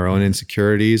pain and our own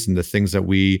insecurities and the things that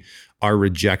we are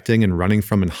rejecting and running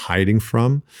from and hiding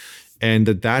from. And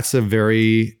that's a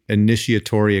very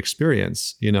initiatory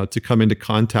experience, to come into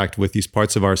contact with these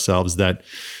parts of ourselves that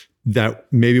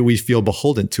maybe we feel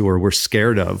beholden to or we're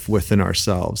scared of within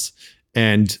ourselves.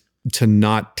 And to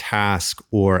not task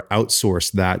or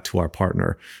outsource that to our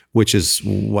partner, which is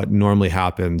what normally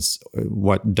happens,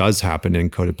 what does happen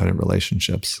in codependent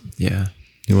relationships. Yeah.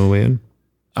 You want to weigh in?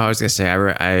 I was going to say,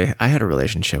 I had a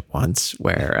relationship once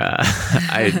where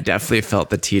I definitely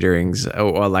felt the teeterings.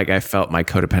 I felt my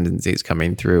codependencies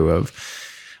coming through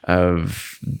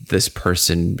of this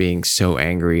person being so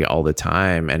angry all the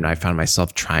time, and I found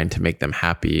myself trying to make them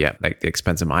happy at, like, the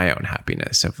expense of my own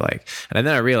happiness. And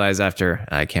then I realized after,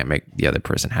 I can't make the other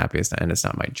person happy, and it's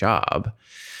not my job.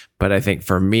 But I think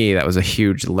for me, that was a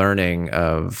huge learning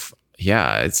of,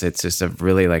 it's just a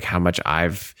really, like, how much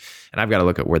I've got to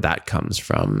look at where that comes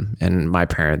from. And my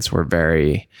parents were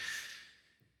very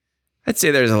I'd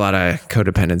say there's a lot of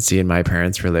codependency in my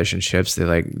parents' relationships. They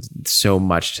like so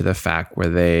much to the fact where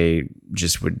they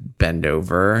just would bend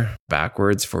over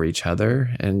backwards for each other,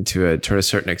 and to a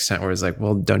certain extent where it's like,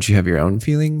 well, don't you have your own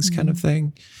feelings, kind of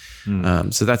thing.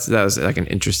 So that was like an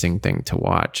interesting thing to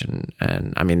watch,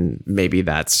 and I mean, maybe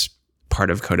that's part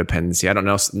of codependency. I don't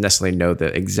necessarily know the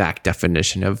exact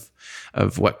definition of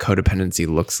what codependency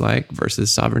looks like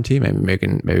versus sovereignty.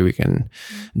 Maybe we can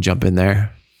jump in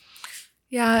there.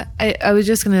 Yeah, I was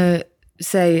just going to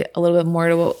say a little bit more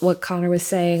to what Connor was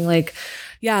saying. Like,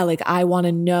 yeah, like I want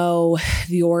to know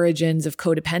the origins of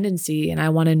codependency, and I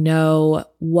want to know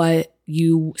what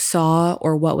you saw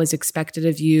or what was expected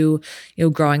of you,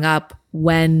 growing up.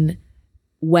 When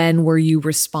were you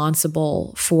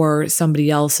responsible for somebody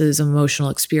else's emotional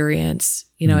experience?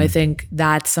 I think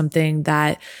that's something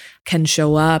that can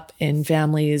show up in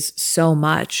families so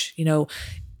much,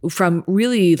 from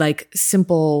really like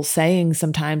simple sayings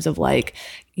sometimes of like,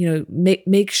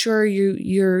 make sure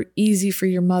you're easy for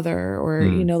your mother, or,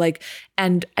 like,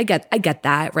 and I get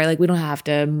that, right? Like we don't have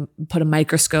to put a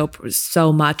microscope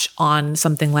so much on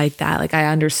something like that. Like I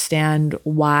understand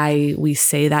why we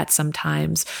say that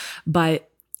sometimes,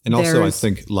 and also I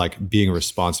think like being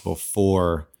responsible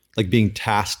for, like being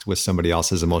tasked with somebody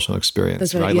else's emotional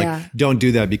experience, right? Yeah. Like, don't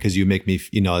do that because you make me,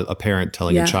 a parent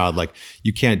telling a child, like,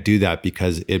 you can't do that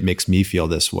because it makes me feel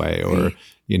this way, or,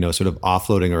 sort of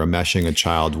offloading or enmeshing a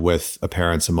child with a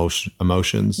parent's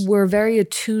emotions. We're very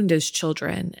attuned as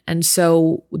children. And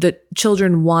so the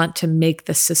children want to make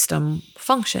the system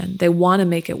function. They want to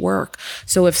make it work.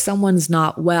 So if someone's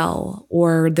not well,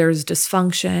 or there's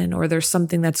dysfunction, or there's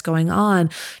something that's going on,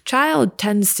 child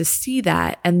tends to see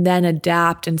that and then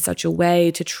adapt in such a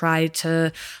way to try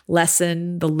to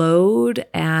lessen the load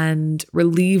and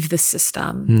relieve the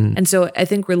system. And so I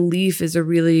think relief is a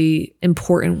really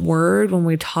important word when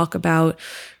we talk about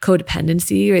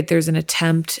codependency, right? There's an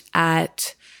attempt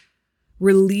at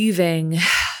relieving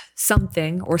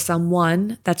something or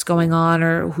someone that's going on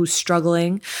or who's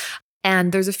struggling.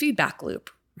 And there's a feedback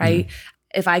loop, right?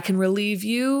 If I can relieve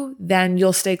you, then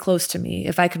you'll stay close to me.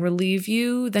 If I can relieve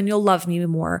you, then you'll love me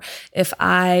more. If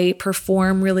I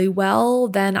perform really well,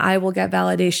 then I will get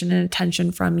validation and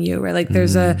attention from you, right? Like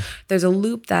there's a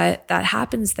loop that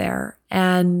happens there.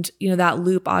 And, that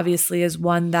loop obviously is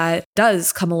one that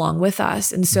does come along with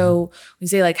us. And so we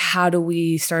say, like, how do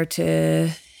we start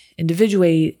to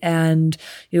individuate and,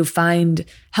 find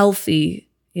healthy,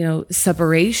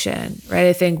 separation, right?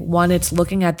 I think one, it's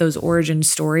looking at those origin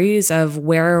stories of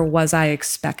where was I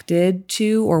expected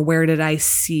to, or where did I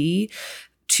see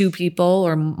two people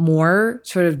or more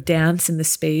sort of dance in the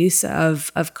space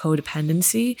of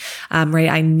codependency, right?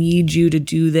 I need you to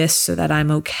do this so that I'm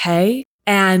okay.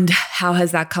 And how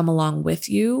has that come along with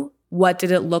you? What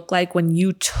did it look like when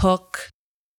you took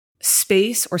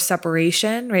space or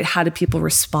separation, right? How do people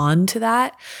respond to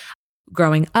that?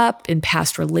 Growing up, in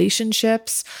past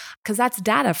relationships, because that's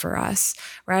data for us,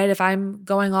 right? If I'm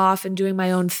going off and doing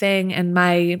my own thing, and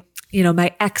my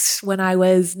ex, when I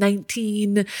was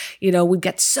 19, would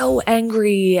get so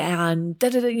angry and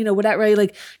whatever, right?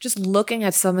 Like just looking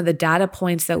at some of the data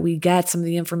points that we get, some of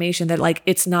the information that like,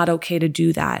 it's not okay to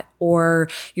do that, or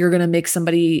you're going to make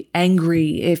somebody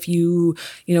angry if you,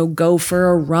 go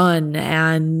for a run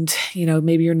and,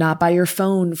 maybe you're not by your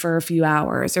phone for a few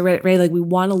hours, or right? Like we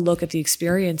want to look at the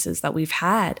experiences that we've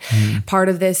had. Part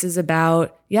of this is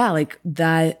about, like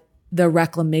that, the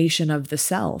reclamation of the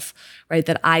self, right?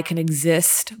 That I can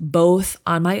exist both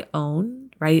on my own,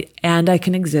 right? And I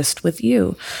can exist with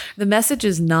you. The message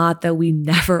is not that we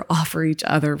never offer each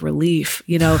other relief.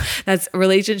 That's,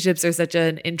 relationships are such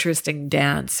an interesting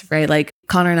dance, right? Like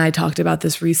Connor and I talked about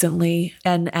this recently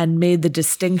and made the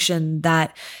distinction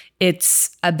that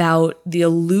it's about the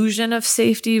illusion of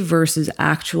safety versus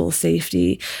actual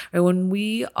safety. Right? When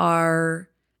we are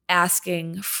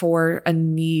asking for a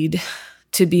need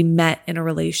to be met in a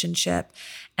relationship,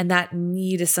 and that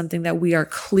need is something that we are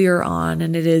clear on,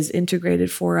 and it is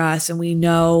integrated for us, and we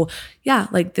know,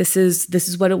 like this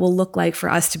is what it will look like for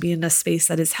us to be in a space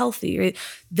that is healthy, right?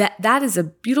 That is a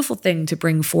beautiful thing to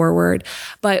bring forward.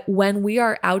 But when we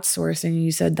are outsourcing,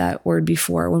 you said that word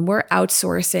before, when we're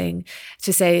outsourcing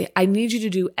to say, I need you to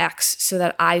do X so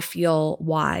that I feel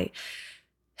Y,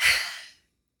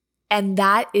 and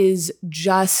that is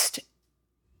just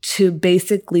to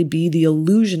basically be the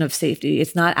illusion of safety.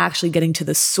 It's not actually getting to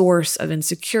the source of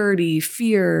insecurity,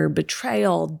 fear,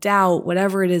 betrayal, doubt,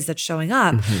 whatever it is that's showing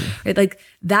up, right? Like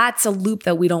that's a loop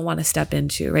that we don't want to step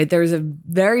into, right? There's a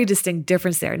very distinct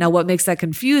difference there. Now, what makes that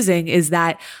confusing is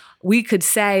that we could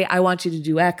say, I want you to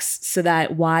do X so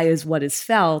that Y is what is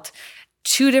felt.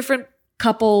 Two different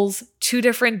couples, 2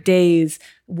 different days,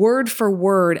 word for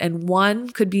word, and one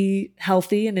could be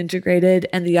healthy and integrated,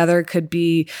 and the other could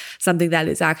be something that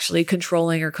is actually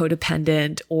controlling or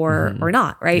codependent or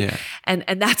not, right? Yeah.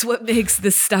 And that's what makes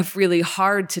this stuff really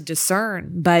hard to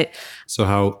discern. But so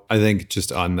how, I think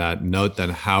just on that note, then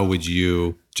how would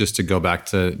you, just to go back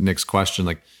to Nick's question,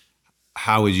 like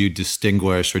how would you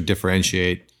distinguish or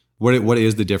differentiate? What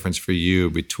is the difference for you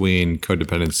between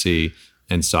codependency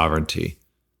and sovereignty?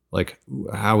 Like,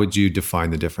 how would you define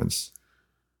the difference?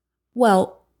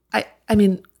 Well, I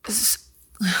mean,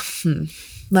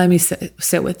 let me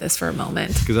sit with this for a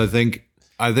moment. Because I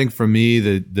think for me,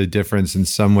 the difference in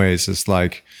some ways is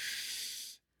like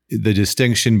the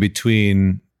distinction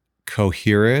between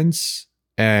coherence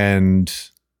and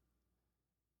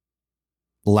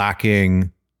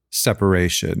lacking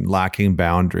separation, lacking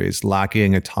boundaries,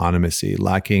 lacking autonomy,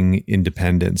 lacking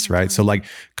independence, right? So like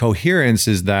coherence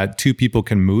is that 2 people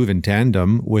can move in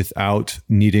tandem without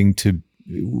needing to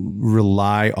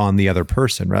rely on the other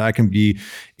person, right? I can be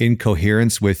in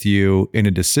coherence with you in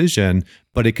a decision,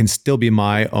 but it can still be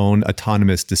my own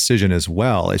autonomous decision as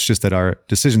well. It's just that our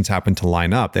decisions happen to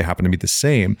line up. They happen to be the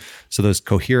same. So there's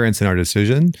coherence in our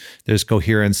decision. There's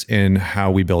coherence in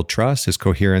how we build trust. There's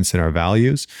coherence in our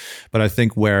values. But I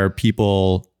think where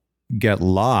people get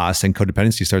lost and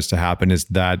codependency starts to happen is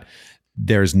that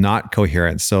there's not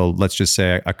coherence. So let's just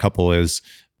say a couple is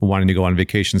wanting to go on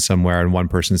vacation somewhere and one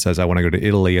person says, I want to go to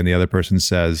Italy. And the other person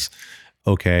says,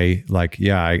 okay, like,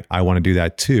 yeah, I want to do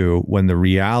that too. When the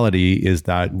reality is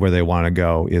that where they want to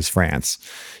go is France.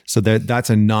 So that's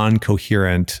a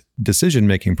non-coherent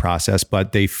decision-making process,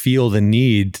 but they feel the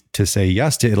need to say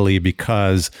yes to Italy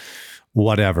because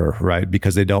whatever, right?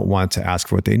 Because they don't want to ask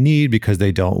for what they need, because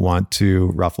they don't want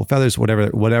to ruffle feathers,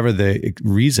 whatever the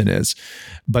reason is.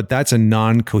 But that's a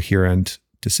non-coherent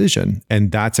decision.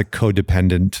 And that's a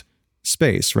codependent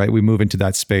space, right? We move into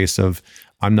that space of,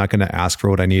 I'm not going to ask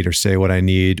for what I need or say what I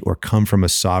need or come from a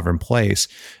sovereign place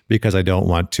because I don't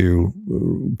want to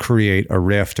create a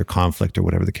rift or conflict or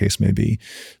whatever the case may be.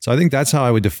 So I think that's how I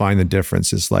would define the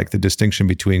difference, is like the distinction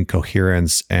between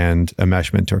coherence and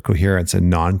enmeshment, or coherence and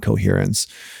non-coherence,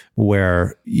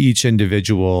 where each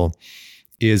individual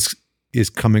is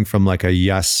coming from like a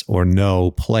yes or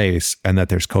no place, and that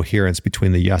there's coherence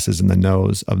between the yeses and the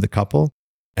nos of the couple.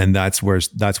 And that's where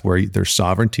there's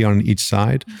sovereignty on each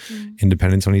side,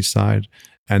 independence on each side.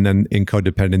 And then in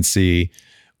codependency,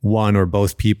 one or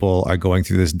both people are going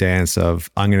through this dance of,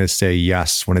 I'm going to say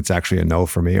yes when it's actually a no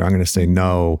for me, or I'm going to say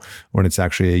no when it's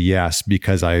actually a yes,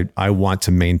 because I want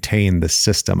to maintain the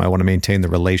system. I want to maintain the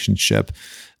relationship.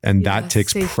 And that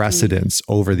takes precedence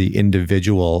over the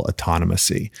individual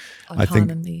autonomy. I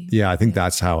think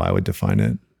that's how I would define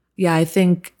it. Yeah, I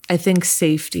think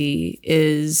safety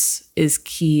is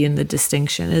key in the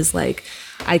distinction. Is like,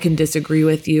 I can disagree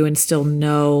with you and still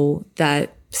know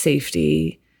that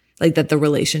safety, like that the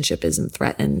relationship isn't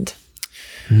threatened.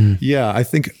 Yeah, I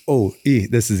think,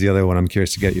 this is the other one. I'm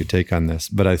curious to get your take on this.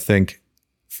 But I think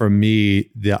for me,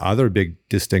 the other big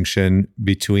distinction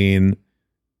between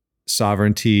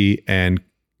sovereignty and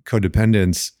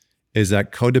codependence is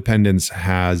that codependence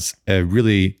has a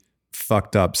really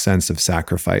fucked up sense of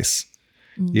sacrifice.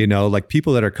 You know, like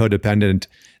people that are codependent,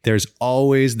 there's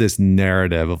always this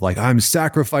narrative of like, I'm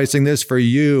sacrificing this for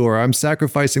you, or I'm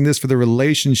sacrificing this for the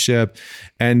relationship.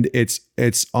 And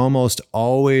it's almost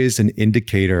always an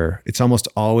indicator. It's almost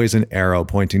always an arrow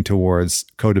pointing towards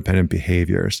codependent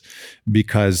behaviors,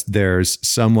 because there's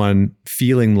someone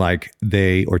feeling like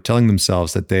or telling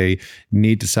themselves that they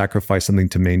need to sacrifice something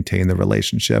to maintain the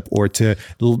relationship, or to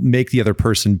make the other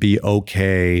person be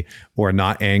okay, or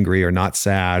not angry, or not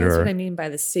sad. That's what I mean by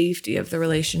the safety of the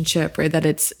relationship, right? That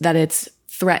it's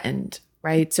threatened,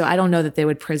 right? So I don't know that they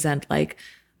would present like,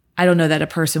 I don't know that a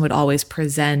person would always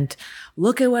present,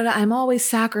 look at what I'm always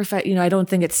sacrificing. I don't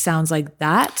think it sounds like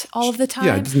that all of the time.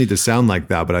 Yeah, it doesn't need to sound like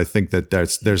that, but I think that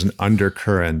there's an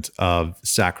undercurrent of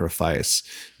sacrifice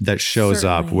that shows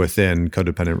up within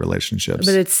codependent relationships.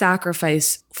 But it's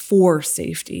sacrifice for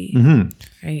safety,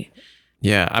 right?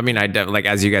 Yeah, I mean, like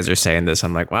as you guys are saying this,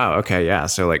 I'm like, wow, okay, yeah.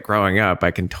 So like growing up, I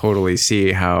can totally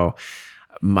see how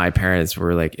my parents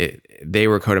were like, they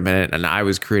were codependent, and I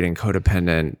was creating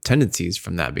codependent tendencies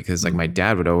from that, because like my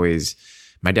dad would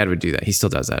do that. He still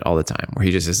does that all the time, where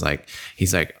he just is like,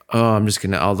 he's like, oh, I'm just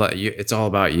gonna, it's all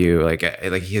about you. Like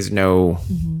he has no,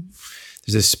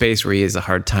 there's a space where he has a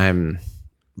hard time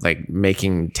like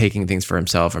taking things for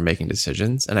himself or making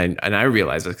decisions. And I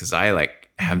realize it because I like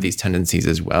have these tendencies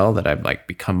as well that I've like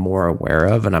become more aware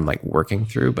of, and I'm like working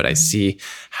through, but I see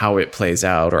how it plays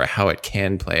out, or how it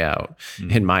can play out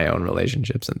in my own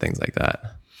relationships and things like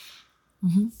that.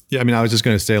 Mm-hmm. Yeah. I mean, I was just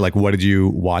going to say, like, what did you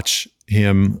watch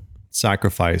him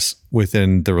sacrifice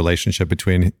within the relationship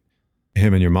between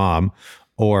him and your mom?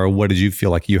 Or what did you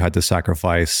feel like you had to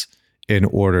sacrifice in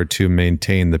order to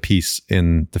maintain the peace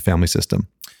in the family system?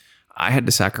 I had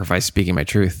to sacrifice speaking my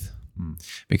truth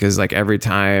because like every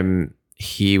time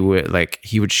he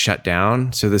would shut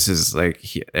down. So this is like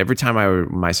every time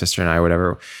my sister and I,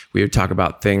 whatever, we would talk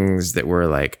about things that were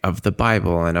like of the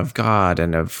Bible and of God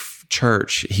and of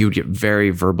church. He would get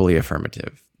very verbally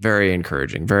affirmative, very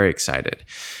encouraging, very excited.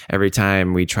 Every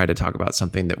time we tried to talk about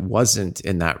something that wasn't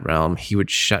in that realm, he would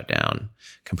shut down,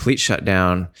 complete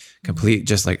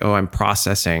just like, oh, I'm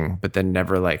processing, but then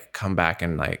never like come back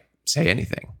and like say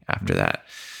anything after that.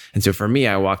 And so for me,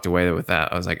 I walked away with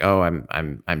that. I was like, oh,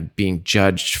 I'm being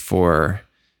judged for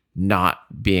not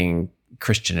being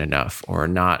Christian enough or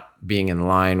not being in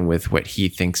line with what he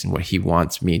thinks and what he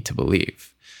wants me to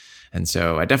believe. And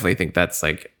so I definitely think that's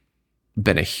like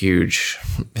been a huge,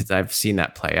 I've seen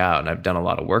that play out and I've done a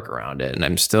lot of work around it. And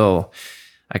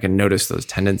I can notice those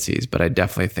tendencies, but I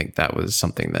definitely think that was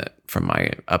something that from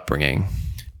my upbringing.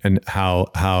 And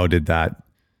how did that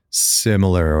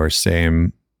similar or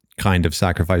same kind of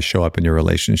sacrifice show up in your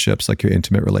relationships, like your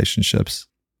intimate relationships,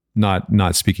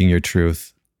 not speaking your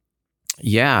truth?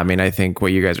 Yeah. I mean, I think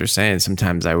what you guys are saying,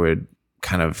 sometimes I would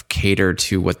kind of cater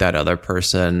to what that other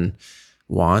person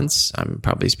wants. I'm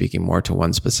probably speaking more to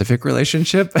one specific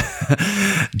relationship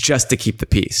just to keep the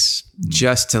peace,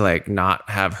 just to like not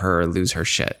have her lose her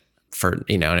shit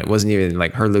and it wasn't even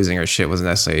like her losing her shit wasn't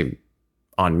necessarily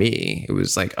on me. It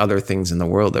was like other things in the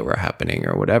world that were happening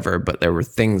or whatever. But there were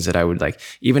things that I would like,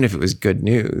 even if it was good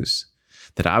news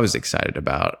that I was excited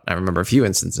about. I remember a few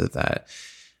instances of that.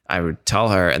 I would tell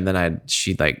her and then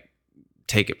she'd like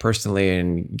take it personally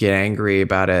and get angry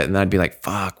about it. And then I'd be like,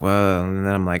 fuck, well, and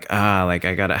then I'm like, how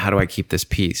do I keep this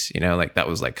peace? Like that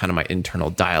was like kind of my internal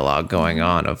dialogue going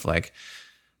on of like,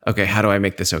 okay, how do I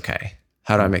make this okay?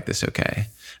 How do I make this okay?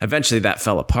 Eventually that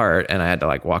fell apart and I had to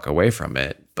like walk away from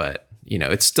it. But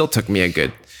it still took me a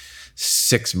good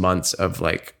 6 months of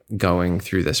like going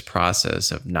through this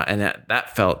process of not, and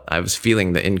that felt, I was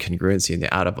feeling the incongruency and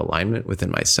the out of alignment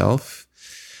within myself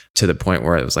to the point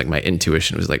where it was like my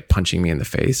intuition was like punching me in the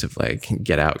face of like,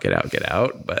 get out, get out, get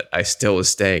out. But I still was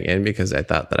staying in because I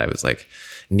thought that I was like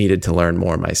needed to learn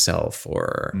more myself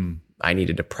or I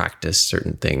needed to practice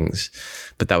certain things.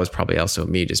 But that was probably also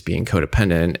me just being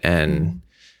codependent and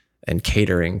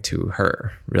catering to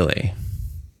her, really.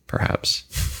 Perhaps.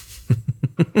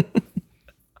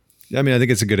 I mean, I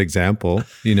think it's a good example.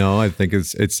 I think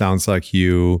it sounds like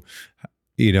you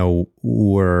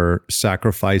were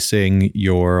sacrificing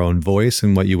your own voice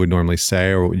and what you would normally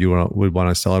say or what you would want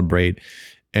to celebrate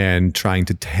and trying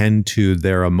to tend to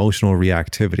their emotional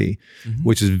reactivity,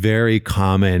 which is very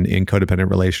common in codependent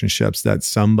relationships, that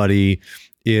somebody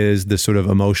is the sort of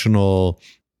emotional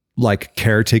like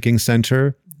caretaking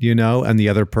center, and the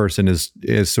other person is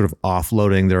sort of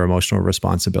offloading their emotional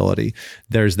responsibility.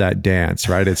 There's that dance,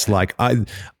 right? It's like, I'm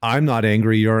not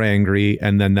angry, you're angry.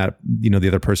 And then that, the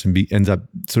other person ends up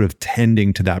sort of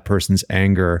tending to that person's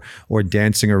anger or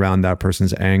dancing around that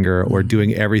person's anger or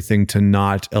doing everything to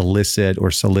not elicit or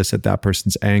solicit that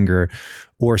person's anger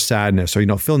or sadness or,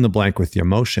 fill in the blank with the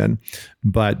emotion.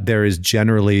 But there is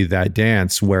generally that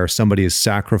dance where somebody is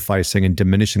sacrificing and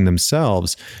diminishing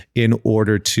themselves in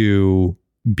order to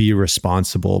be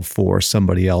responsible for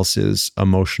somebody else's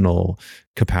emotional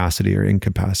capacity or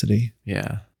incapacity.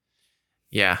 Yeah.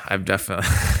 Yeah, I've definitely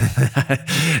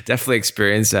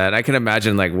experienced that. I can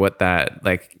imagine like what that,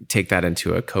 like take that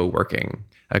into a co-creation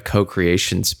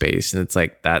space. And it's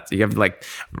like that you have like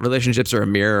relationships are a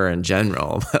mirror in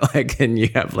general, but like, and you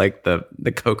have like the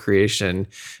co-creation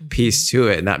piece to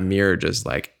it. And that mirror just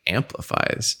like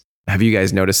amplifies. Have you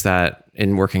guys noticed that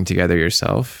in working together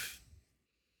yourself?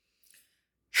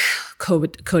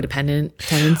 Codependent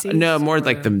tendencies? No, more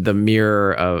like the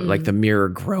mirror of like the mirror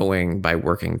growing by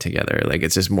working together. Like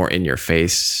it's just more in your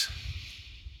face.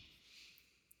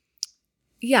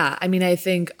 Yeah. I mean, I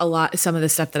think some of the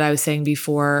stuff that I was saying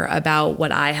before about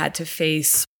what I had to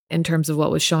face in terms of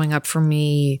what was showing up for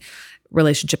me,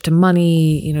 relationship to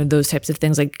money, those types of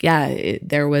things. Like, yeah,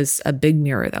 there was a big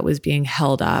mirror that was being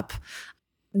held up.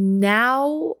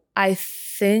 Now I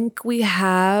think we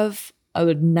have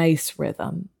a nice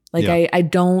rhythm. Like I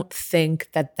don't think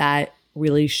that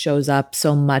really shows up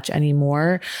so much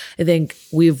anymore. I think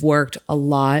we've worked a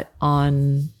lot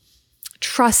on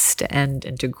trust and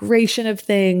integration of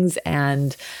things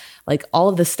and like all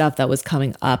of the stuff that was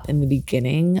coming up in the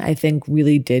beginning, I think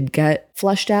really did get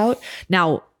flushed out.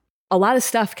 Now, a lot of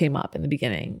stuff came up in the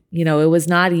beginning. It was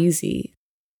not easy,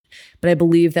 but I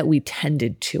believe that we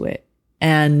tended to it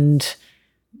And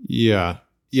yeah.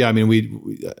 I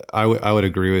mean, I would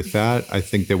agree with that. I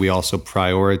think that we also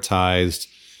prioritized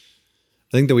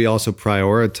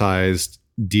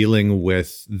dealing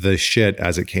with the shit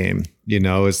as it came.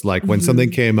 It's like when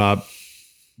something came up,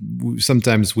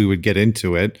 sometimes we would get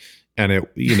into it, and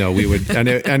it, we would, and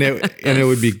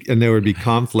there would be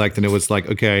conflict, and it was like,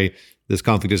 okay, this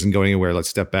conflict isn't going anywhere. Let's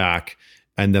step back,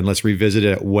 and then let's revisit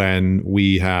it when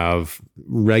we have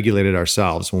regulated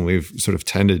ourselves, when we've sort of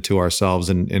tended to ourselves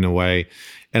in a way.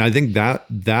 And I think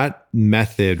that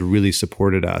method really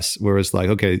supported us, where it's like,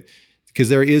 okay, because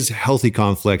there is healthy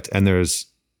conflict and there's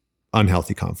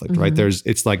unhealthy conflict, right? There's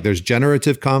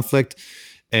generative conflict,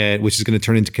 which is going to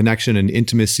turn into connection and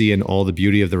intimacy and all the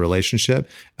beauty of the relationship.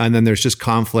 And then there's just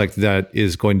conflict that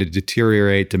is going to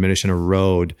deteriorate, diminish, and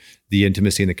erode the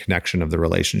intimacy and the connection of the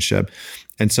relationship.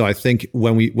 And so I think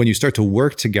when you start to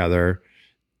work together,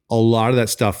 a lot of that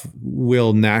stuff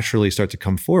will naturally start to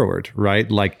come forward, right?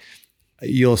 Like,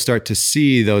 you'll start to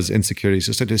see those insecurities.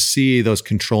 You'll start to see those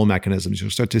control mechanisms. You'll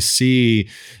start to see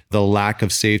the lack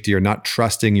of safety or not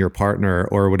trusting your partner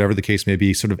or whatever the case may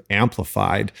be sort of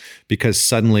amplified, because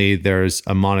suddenly there's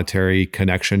a monetary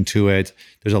connection to it.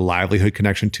 There's a livelihood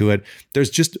connection to it. There's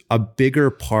just a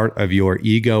bigger part of your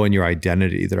ego and your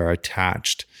identity that are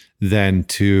attached than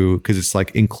to, because it's like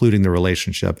including the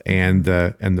relationship and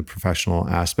the professional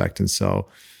aspect. And so,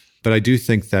 but I do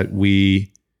think that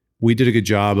we did a good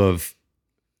job of,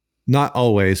 not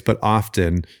always, but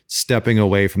often, stepping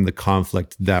away from the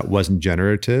conflict that wasn't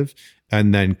generative,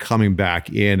 and then coming back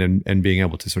in and being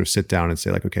able to sort of sit down and say,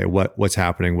 like, okay, what's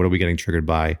happening? What are we getting triggered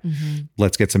by?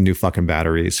 Let's get some new fucking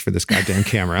batteries for this goddamn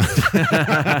camera.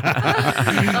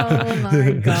 oh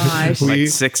my gosh. Like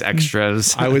 6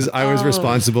 extras. I was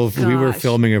responsible for, we were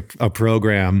filming a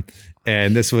program,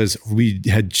 and we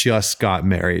had just got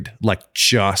married.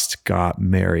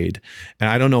 And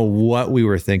I don't know what we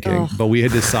were thinking, but we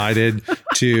had decided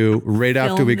to, right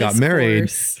after we got married,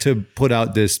 to put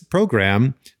out this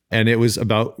program. And it was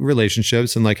about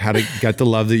relationships and like how to get the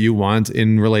love that you want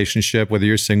in relationship, whether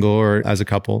you're single or as a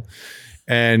couple.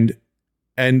 And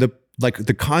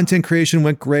the content creation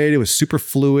went great. It was super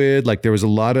fluid. Like, there was a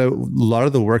lot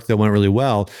of the work that went really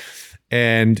well.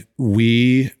 And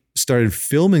we started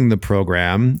filming the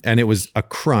program, and it was a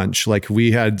crunch. Like,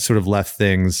 we had sort of left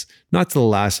things not to the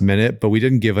last minute, but we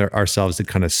didn't give ourselves the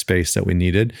kind of space that we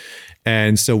needed.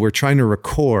 And so we're trying to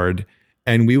record,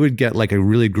 and we would get like a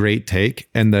really great take,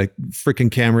 and the freaking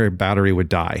camera battery would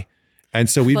die. And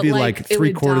so we'd be like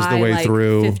 3/4 of the way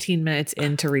through. 15 minutes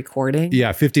into recording.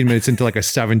 Yeah, 15 minutes into like a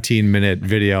 17-minute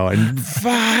video. And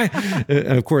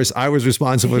of course, I was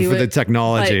responsible for the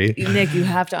technology. But Nick, you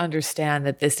have to understand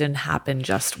that this didn't happen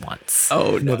just once.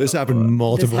 Oh, no, this happened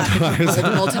multiple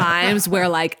times where,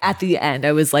 like, at the end,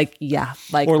 I was like, yeah,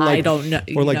 like, I don't know.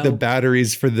 Or like the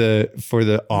batteries for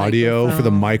the audio, for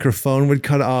the microphone would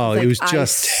cut. Oh, it was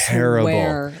just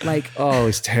terrible. Like, oh, it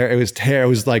was terrible. It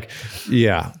was like,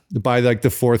 yeah. By like the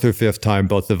 4th or 5th time,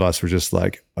 both of us were just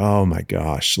like, oh my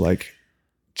gosh, like,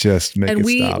 just make it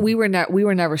stop. And we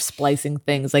were never splicing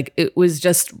things. Like, it was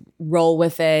just roll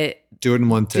with it. Do it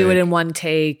in one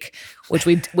take. Which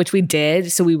we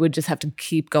did. So we would just have to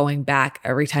keep going back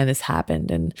every time this happened.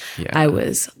 And I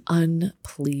was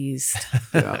unpleased.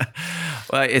 Yeah.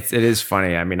 Well, it is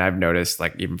funny. I mean, I've noticed,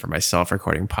 like, even for myself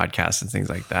recording podcasts and things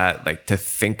like that, like, to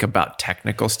think about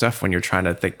technical stuff when you're trying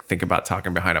to think about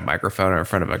talking behind a microphone or in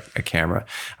front of a camera.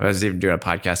 I was even doing a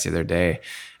podcast the other day,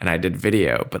 and I did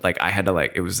video, but like, I had to,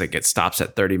 like, it was like, it stops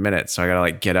at 30 minutes. So I got to,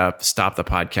 like, get up, stop the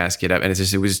podcast, get up. And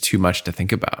it was too much to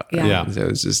think about. Yeah. So it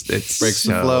was just, it breaks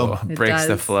the flow. Breaks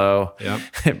the flow. Yep.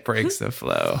 It breaks the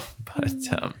flow. But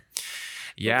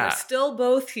yeah. We're still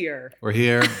both here. We're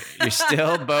here. You're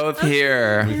still both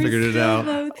here. We figured it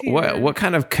out. What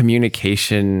kind of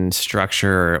communication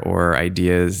structure or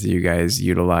ideas do you guys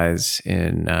utilize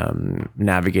in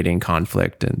navigating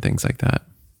conflict and things like that?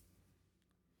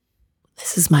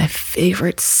 This is my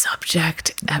favorite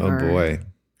subject ever. Oh boy.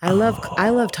 I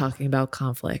love talking about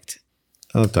conflict.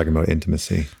 I love talking about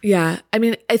intimacy. Yeah. I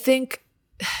mean, I think,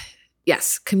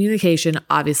 yes, communication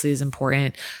obviously is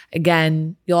important.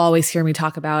 Again, you'll always hear me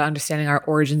talk about understanding our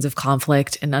origins of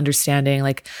conflict and understanding,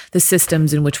 like, the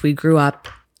systems in which we grew up,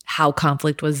 how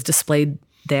conflict was displayed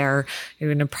there. You're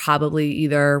going to probably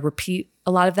either repeat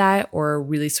a lot of that, or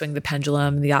really swing the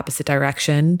pendulum in the opposite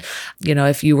direction.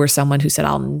 If you were someone who said,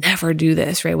 I'll never do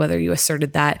this, right? Whether you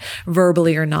asserted that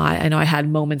verbally or not. I know I had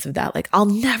moments of that, like, I'll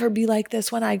never be like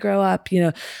this when I grow up,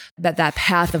 that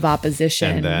path of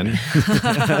opposition. And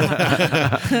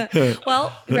then?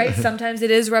 Well, right. Sometimes it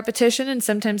is repetition and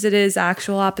sometimes it is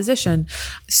actual opposition.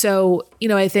 So,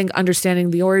 I think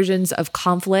understanding the origins of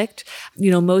conflict,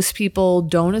 most people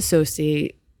don't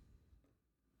associate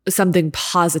something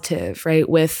positive, right,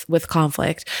 with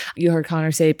conflict. You heard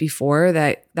Connor say it before,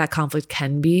 that conflict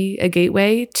can be a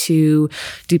gateway to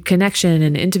deep connection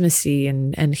and intimacy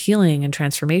and healing and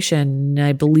transformation. And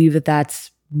I believe that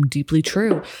that's deeply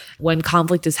true. When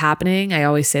conflict is happening, I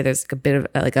always say there's like a bit of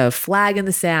like a flag in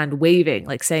the sand waving,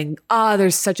 like saying,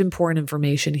 there's such important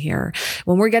information here.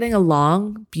 When we're getting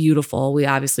along, beautiful. We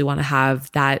obviously want to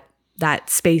have that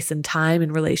space and time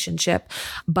in relationship,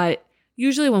 but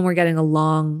usually when we're getting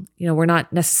along, we're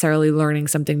not necessarily learning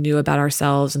something new about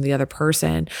ourselves and the other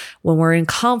person. When we're in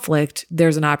conflict,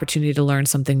 there's an opportunity to learn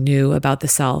something new about the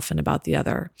self and about the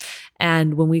other.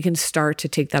 And when we can start to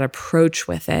take that approach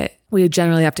with it, we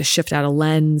generally have to shift out a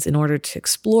lens in order to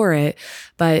explore it.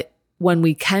 But when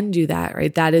we can do that,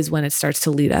 right, that is when it starts to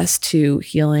lead us to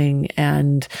healing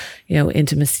and,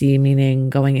 intimacy, meaning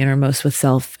going innermost with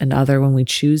self and other when we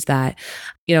choose that.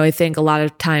 I think a lot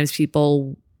of times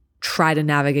people try to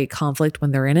navigate conflict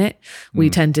when they're in it. We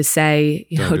tend to say,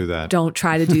 don't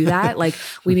try to do that. Like,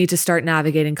 we need to start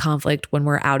navigating conflict when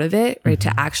we're out of it, right?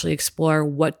 To actually explore,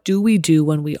 what do we do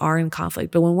when we are in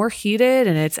conflict? But when we're heated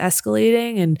and it's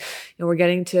escalating and we're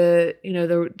getting to,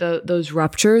 those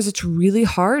ruptures, it's really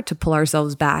hard to pull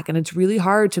ourselves back. And it's really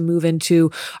hard to move into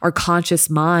our conscious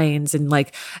minds and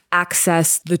like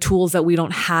access the tools that we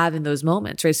don't have in those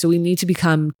moments, right? So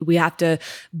we have to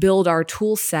build our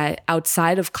tool set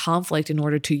outside of conflict in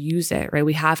order to use it, right?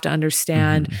 We have to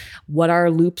understand what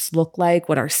our loops look like,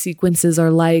 what our sequences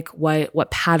are like, what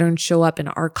patterns show up in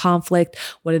our conflict.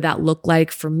 What did that look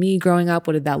like for me growing up?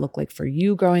 What did that look like for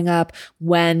you growing up?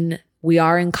 When we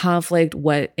are in conflict,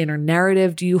 what inner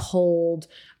narrative do you hold?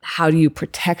 How do you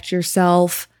protect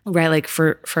yourself, right? Like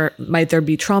for might there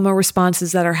be trauma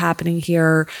responses that are happening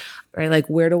here? Right? Like,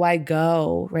 where do I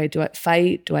go? Right? Do I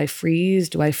fight? Do I freeze?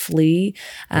 Do I flee?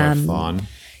 Do I fawn?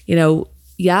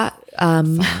 Yeah.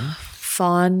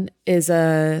 Fawn is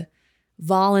a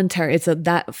voluntary,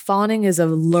 fawning is a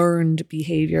learned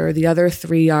behavior. The other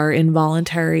three are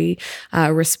involuntary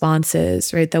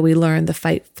responses, right? That we learn: the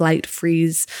fight, flight,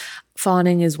 freeze.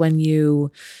 Fawning is when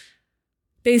you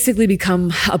basically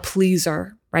become a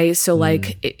pleaser, right? So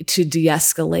to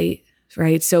de-escalate,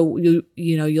 right? So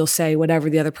you'll say whatever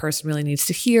the other person really needs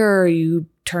to hear, or you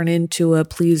turn into a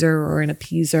pleaser or an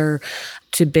appeaser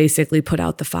to basically put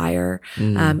out the fire.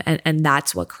 And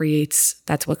that's what creates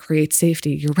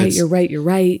safety. You're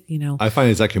right. I find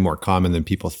it's actually more common than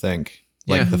people think.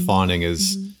 Like the fawning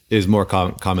is more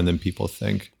common than people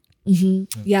think.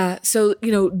 Yeah. So,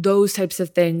 those types of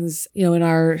things, in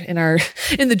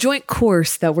the joint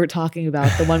course that we're talking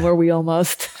about, the one where we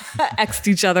almost X'd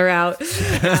each other out.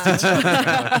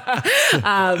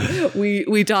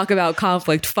 We talk about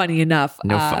conflict, funny enough.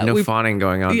 No fawning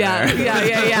going on there.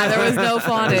 Yeah. There was no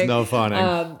fawning. There's no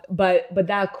fawning. But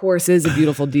that course is a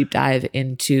beautiful deep dive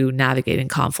into navigating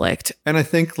conflict. And I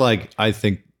think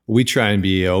we try and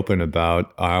be open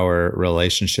about our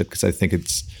relationship, because I think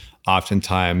it's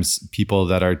oftentimes people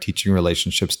that are teaching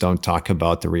relationships don't talk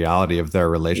about the reality of their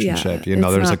relationship.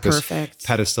 There's like perfect.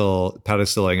 This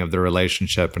pedestaling of the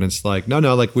relationship, and it's like, no,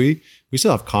 like we still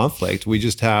have conflict. We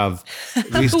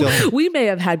we may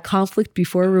have had conflict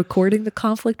before recording the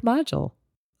conflict module.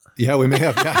 Yeah, we may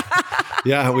have.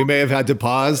 Yeah, we may have had to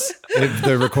pause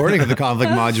the recording of the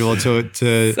conflict module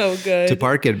to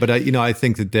park it. But I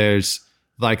think that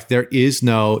there is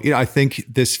no, I think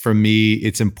this, for me,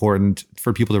 it's important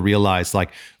for people to realize,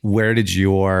 like, where did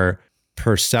your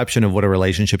perception of what a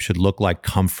relationship should look like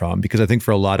come from? Because I think for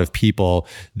a lot of people,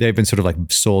 they've been sort of like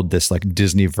sold this like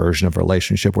Disney version of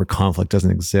relationship where conflict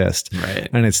doesn't exist. Right.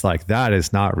 And it's like, that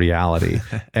is not reality.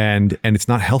 and it's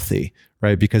not healthy,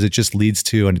 right? Because it just leads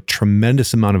to a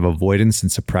tremendous amount of avoidance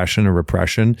and suppression or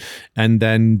repression. And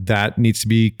then that needs to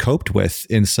be coped with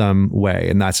in some way.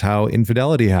 And that's how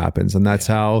infidelity happens. And that's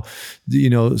how,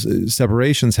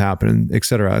 separations happen, et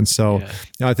cetera. And so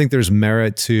I think there's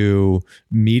merit to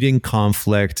meeting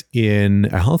conflict in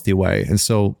a healthy way. And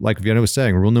so, like Vienna was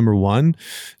saying, rule number one,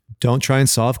 don't try and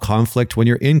solve conflict when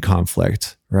you're in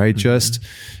conflict, right?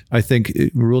 I think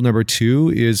rule number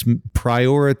 2 is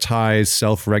prioritize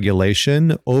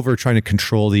self-regulation over trying to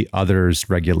control the other's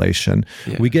regulation.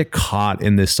 Yeah. We get caught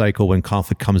in this cycle when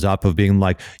conflict comes up of being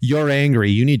like, you're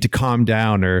angry, you need to calm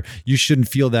down, or you shouldn't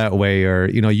feel that way, or,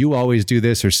 you always do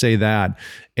this or say that.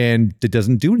 And it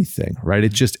doesn't do anything, right?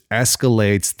 It just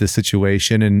escalates the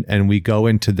situation. And we go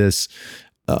into this,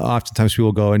 oftentimes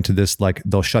people go into this, like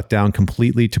they'll shut down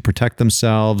completely to protect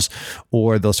themselves,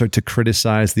 or they'll start to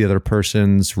criticize the other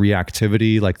person's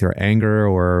reactivity, like their anger,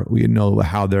 or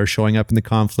how they're showing up in the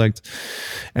conflict.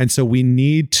 And so we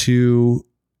need to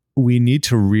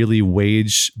really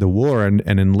wage the war and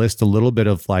enlist a little bit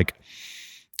of like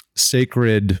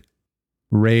sacred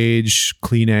rage,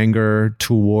 clean anger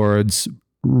towards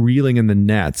reeling in the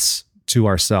nets to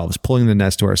ourselves, pulling the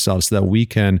nets to ourselves, so that we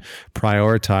can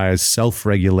prioritize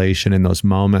self-regulation in those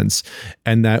moments,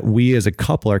 and that we as a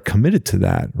couple are committed to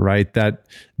that, right? That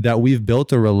we've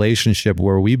built a relationship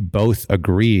where we both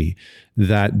agree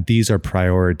that these are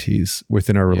priorities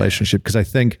within our relationship. Because I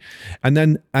think, and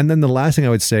then the last thing I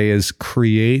would say is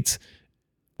create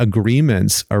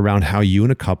agreements around how you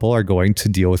and a couple are going to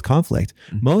deal with conflict.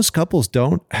 Most couples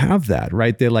don't have that,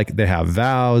 right? They have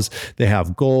vows, they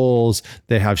have goals,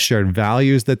 they have shared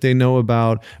values that they know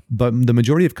about, but the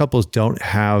majority of couples don't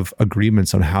have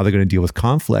agreements on how they're going to deal with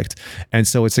conflict. And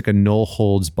so it's like a no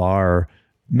holds bar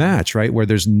match, right? Where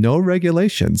there's no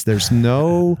regulations, there's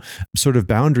no sort of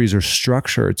boundaries or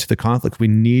structure to the conflict. We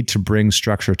need to bring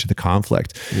structure to the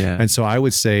conflict. Yeah. And so I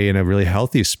would say, in a really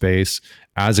healthy space,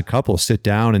 as a couple, sit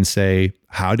down and say,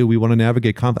 how do we want to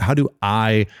navigate conflict? How do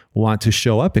I want to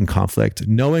show up in conflict?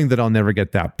 Knowing that I'll never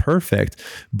get that perfect,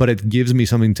 but it gives me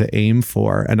something to aim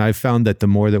for. And I've found that the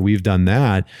more that we've done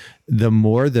that, the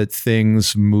more that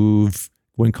things move.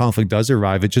 When conflict does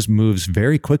arrive, it just moves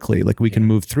very quickly. Like we can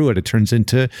move through it. It turns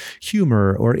into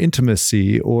humor or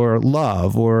intimacy or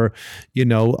love or,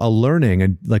 a learning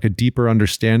and like a deeper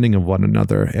understanding of one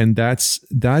another. And that's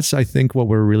I think what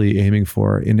we're really aiming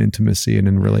for in intimacy and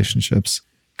in relationships.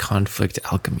 Conflict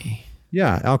alchemy.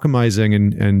 Yeah. Alchemizing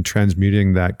and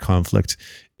transmuting that conflict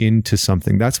into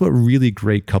something. That's what really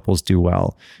great couples do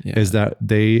well, is that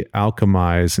they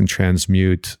alchemize and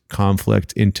transmute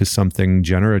conflict into something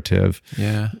generative.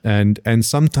 Yeah. And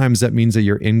sometimes that means that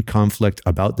you're in conflict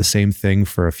about the same thing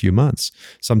for a few months.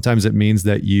 Sometimes it means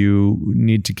that you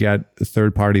need to get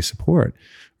third-party support,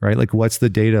 right? Like what's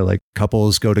the data? Like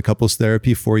couples go to couples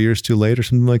therapy 4 years too late or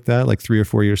something like that, like 3 or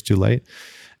 4 years too late.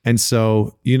 And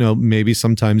so, maybe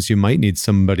sometimes you might need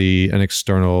somebody, an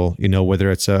external,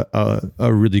 whether it's a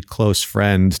really close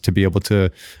friend, to be able to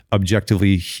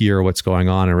objectively hear what's going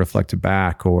on and reflect it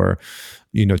back, or,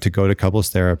 to go to couples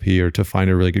therapy, or to find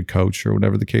a really good coach, or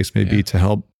whatever the case may be, to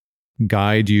help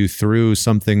guide you through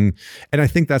something. And I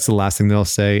think that's the last thing they'll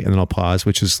say, and then I'll pause,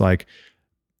 which is like,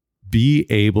 be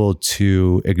able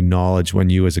to acknowledge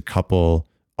when you as a couple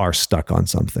are stuck on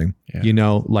something,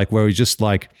 like where we just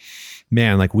like,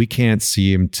 man, like we can't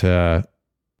seem to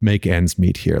make ends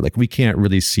meet here. Like we can't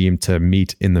really seem to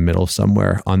meet in the middle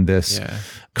somewhere on this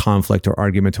conflict or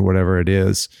argument or whatever it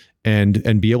is.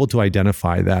 And be able to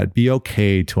identify that, be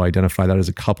okay to identify that as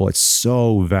a couple. It's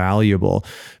so valuable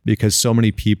because so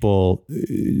many people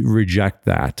reject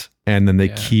that. And then they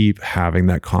keep having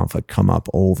that conflict come up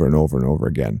over and over and over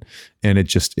again. And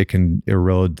it can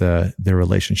erode the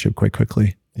relationship quite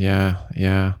quickly. Yeah.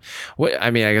 I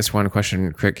guess one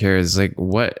question quick here is like,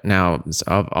 what now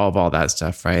of all that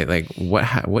stuff, right? Like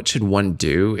what should one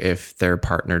do if their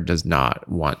partner does not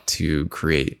want to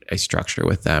create a structure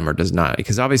with them, or does not?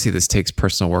 Because obviously this takes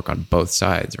personal work on both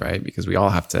sides, right? Because we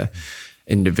all have to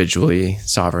individually,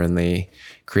 sovereignly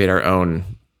create our own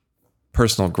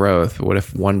personal growth. What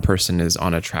if one person is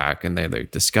on a track and they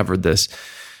discovered this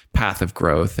path of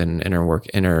growth and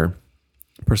inner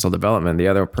personal development, the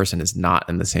other person is not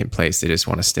in the same place. They just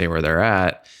want to stay where they're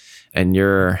at. And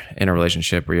you're in a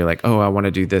relationship where you're like, oh, I want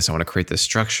to do this. I want to create this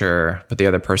structure. But the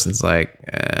other person's like,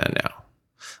 no.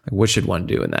 Like, what should one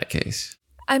do in that case?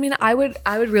 I mean, I would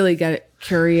really get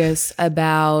curious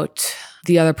about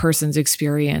the other person's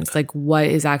experience, like what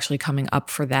is actually coming up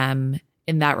for them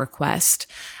in that request.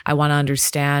 I want to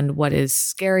understand what is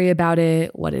scary about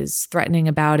it, what is threatening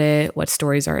about it, what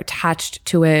stories are attached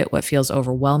to it, what feels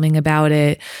overwhelming about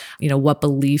it, what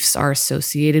beliefs are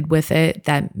associated with it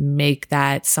that make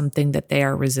that something that they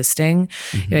are resisting.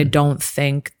 Mm-hmm. I don't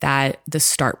think that the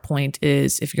start point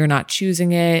is, if you're not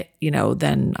choosing it,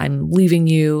 then I'm leaving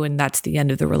you and that's the end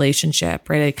of the relationship,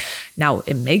 right? Like, now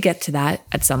it may get to that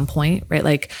at some point, right?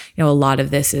 Like, a lot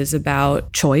of this is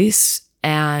about choice.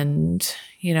 And,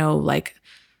 like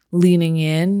leaning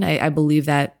in. I believe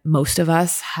that most of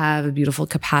us have a beautiful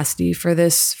capacity for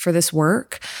this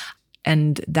work,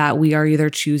 and that we are either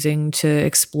choosing to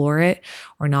explore it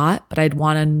or not. But I'd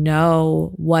want to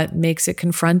know what makes it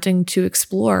confronting to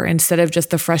explore, instead of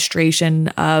just the frustration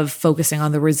of focusing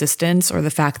on the resistance or the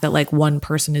fact that like one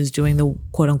person is doing the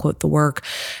quote unquote the work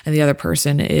and the other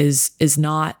person is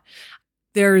not.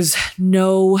 There's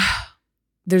no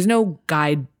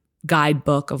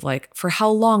guidebook of like, for how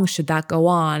long should that go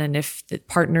on? And if the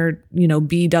partner,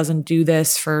 B doesn't do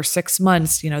this for 6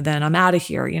 months, then I'm out of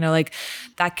here, like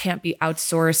that can't be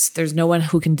outsourced. There's no one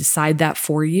who can decide that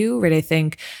for you, right? I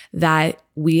think that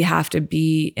we have to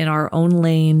be in our own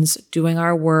lanes, doing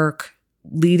our work,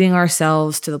 leading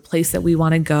ourselves to the place that we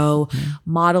want to go,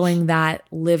 modeling that,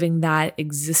 living that,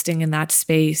 existing in that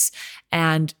space.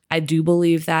 And I do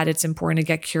believe that it's important to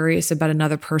get curious about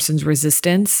another person's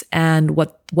resistance and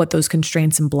what those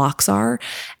constraints and blocks are.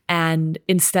 And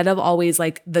instead of always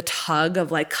like the tug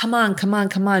of like, come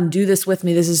on, do this with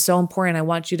me. This is so important. I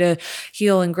want you to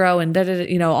heal and grow and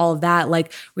all of that,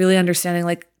 like really understanding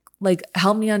like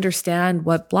help me understand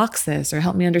what blocks this, or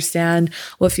help me understand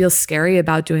what feels scary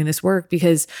about doing this work,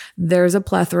 because there's a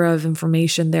plethora of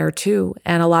information there too.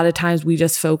 And a lot of times we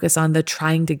just focus on the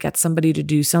trying to get somebody to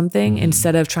do something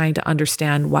instead of trying to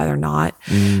understand why they're not.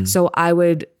 So I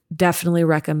would definitely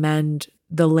recommend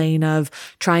the lane of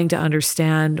trying to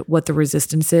understand what the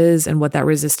resistance is and what that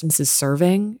resistance is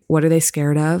serving. What are they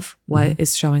scared of? What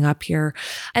is showing up here?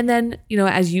 And then,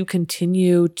 as you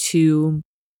continue to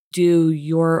do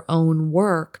your own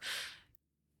work,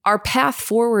 our path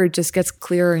forward just gets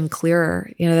clearer and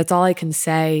clearer. That's all I can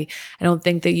say. I don't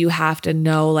think that you have to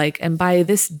know like, and by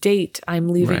this date I'm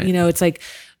leaving, Right. It's like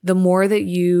the more that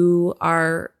you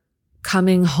are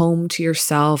coming home to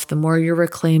yourself, the more you're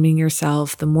reclaiming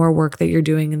yourself, the more work that you're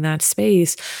doing in that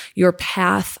space, your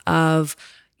path of,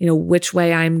 which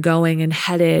way I'm going and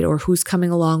headed, or who's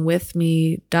coming along with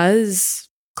me, does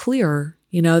clear.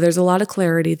 There's a lot of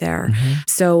clarity there.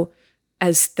 So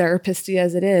as therapist-y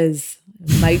as it is,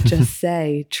 I might just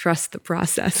say, trust the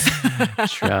process.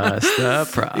 Trust the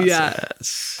process. Yeah.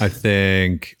 I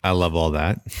think I love all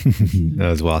that. That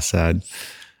was well said.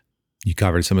 You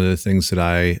covered some of the things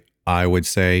that I would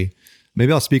say.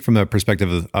 Maybe I'll speak from the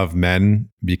perspective of men,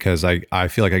 because I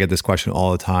feel like I get this question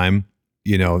all the time.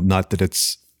 Not that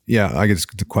it's, I get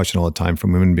the question all the time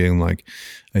from women being like,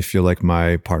 I feel like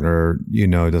my partner,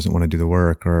 doesn't want to do the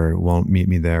work or won't meet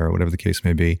me there, or whatever the case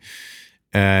may be.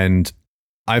 And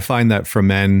I find that for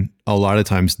men, a lot of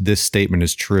times this statement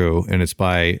is true. And it's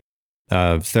by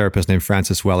a therapist named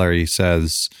Francis Weller. He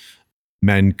says,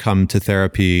 men come to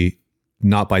therapy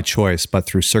not by choice, but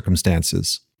through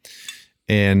circumstances.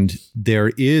 And there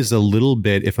is a little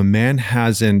bit, if a man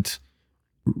hasn't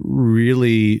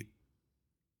really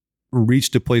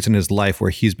reached a place in his life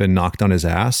where he's been knocked on his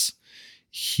ass,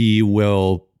 he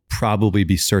will probably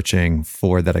be searching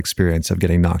for that experience of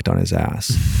getting knocked on his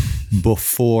ass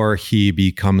before he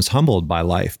becomes humbled by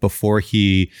life, before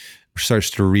he starts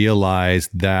to realize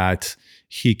that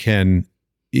he can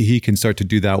start to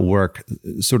do that work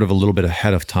sort of a little bit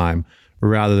ahead of time,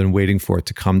 rather than waiting for it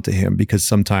to come to him. Because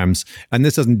sometimes, and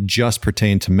this doesn't just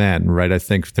pertain to men, right? I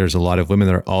think there's a lot of women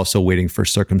that are also waiting for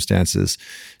circumstances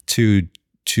to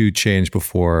change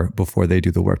before they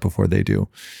do the work, before they do.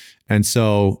 And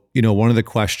so, one of the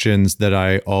questions that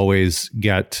I always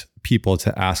get people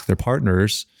to ask their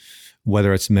partners,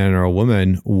 whether it's men or a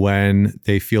woman, when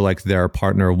they feel like their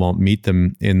partner won't meet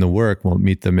them in the work, won't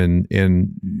meet them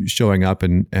in showing up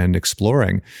and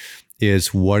exploring,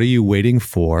 is, what are you waiting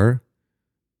for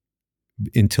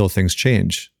until things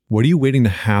change? What are you waiting to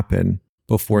happen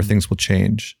before things will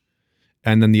change?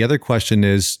 And then the other question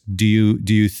is, do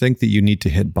you think that you need to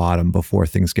hit bottom before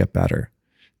things get better?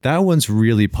 That one's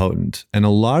really potent. And a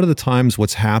lot of the times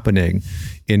what's happening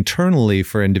internally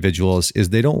for individuals is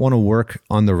they don't want to work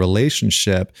on the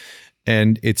relationship.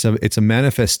 And it's a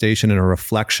manifestation and a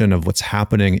reflection of what's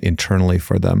happening internally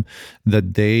for them,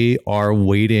 that they are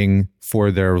waiting for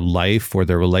their life or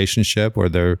their relationship or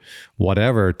their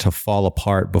whatever to fall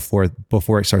apart before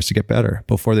it starts to get better,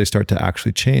 before they start to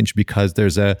actually change, because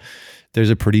there's a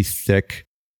pretty thick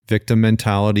victim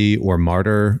mentality or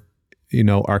martyr,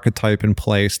 archetype in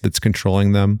place that's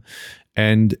controlling them.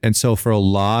 And so for a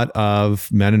lot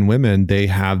of men and women, they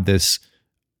have this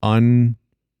uncontacted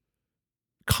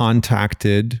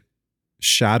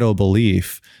shadow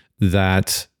belief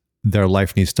that their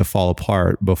life needs to fall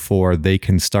apart before they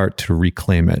can start to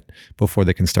reclaim it, before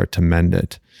they can start to mend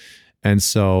it. And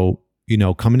so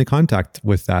come into contact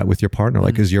with that with your partner.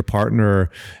 Like, is your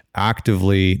partner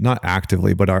not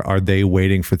actively, but are they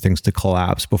waiting for things to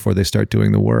collapse before they start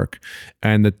doing the work?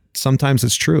 And that sometimes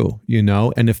it's true,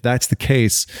 and if that's the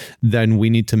case, then we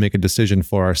need to make a decision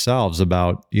for ourselves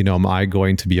about, am I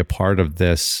going to be a part of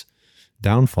this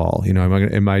downfall?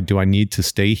 Do I need to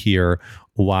stay here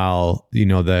while,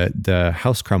 the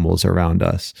house crumbles around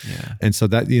us? Yeah. And so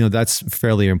that, that's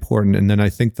fairly important. And then I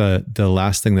think the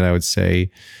last thing that I would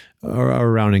say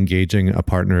around engaging a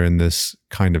partner in this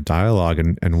kind of dialogue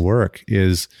and work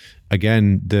is,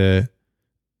 again, the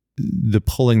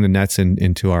pulling the nets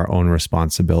into our own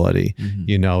responsibility,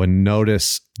 and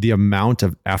notice the amount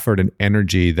of effort and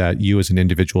energy that you as an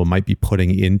individual might be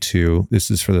putting into,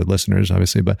 this is for the listeners,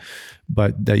 obviously, but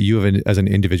that you as an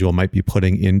individual might be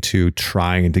putting into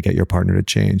trying to get your partner to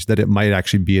change, that it might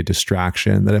actually be a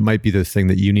distraction, that it might be the thing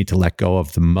that you need to let go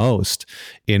of the most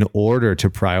in order to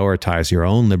prioritize your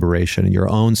own liberation and your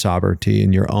own sovereignty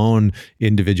and your own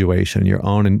individuation, your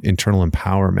own internal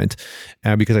empowerment.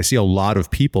 Because I see a lot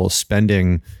of people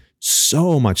spending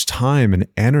so much time and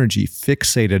energy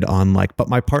fixated on but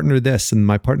my partner this and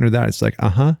my partner that. It's like,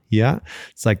 yeah.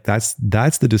 It's like, that's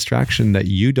the distraction that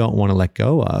you don't want to let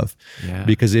go of. Yeah.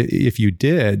 Because if you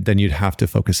did, then you'd have to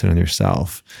focus in on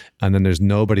yourself. And then there's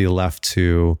nobody left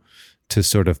to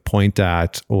sort of point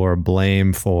at or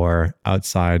blame for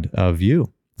outside of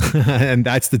you. And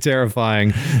that's the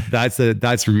terrifying,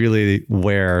 that's really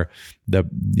where the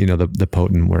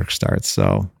potent work starts.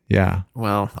 So yeah.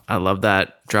 Well, I love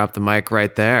that. Drop the mic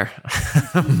right there.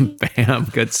 Bam.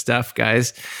 Good stuff,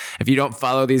 guys. If you don't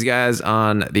follow these guys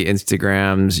on the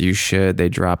Instagrams, you should. They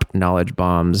drop knowledge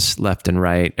bombs left and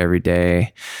right every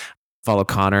day. Follow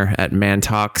Connor at Man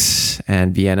Talks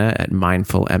and Vienna at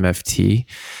Mindful MFT.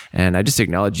 And I just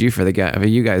acknowledge you for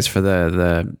you guys for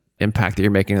the impact that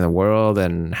you're making in the world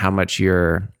and how much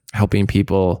you're helping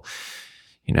people,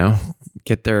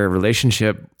 get their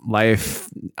relationship life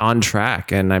on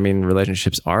track. And I mean,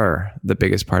 relationships are the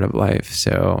biggest part of life.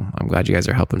 So I'm glad you guys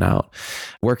are helping out.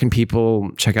 Where can people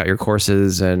check out your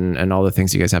courses and all the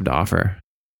things you guys have to offer?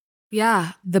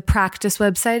 Yeah. The practice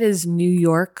website is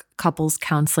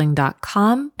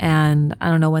newyorkcouplescounseling.com. And I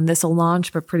don't know when this will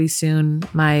launch, but pretty soon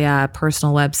my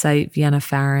personal website,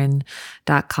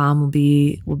 ViennaPharaon.com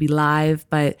will be live.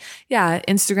 But yeah,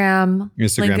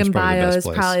 Instagram's link in bio is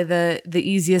probably the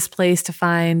easiest place to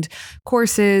find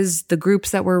courses, the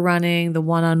groups that we're running, the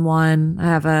one-on-one. I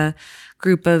have a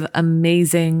group of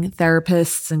amazing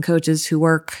therapists and coaches who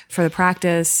work for the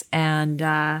practice. And,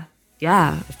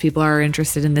 if people are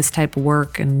interested in this type of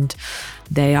work and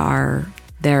they're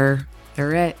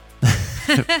it.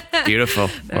 Beautiful.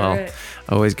 Well,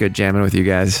 always good jamming with you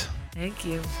guys. Thank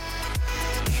you.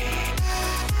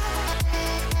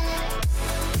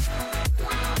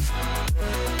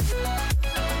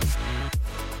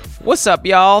 What's up,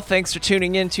 y'all? Thanks for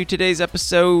tuning in to today's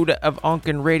episode of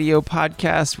Onken Radio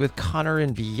Podcast with Connor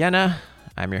and Vienna.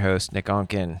 I'm your host, Nick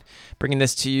Onken, bringing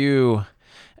this to you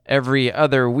every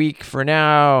other week for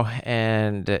now,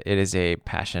 and it is a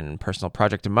passion personal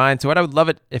project of mine. So I would love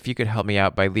it if you could help me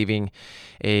out by leaving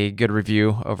a good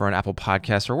review over on Apple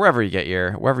Podcasts or wherever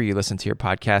you listen to your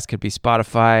podcast. Could be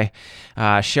Spotify.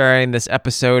 Sharing this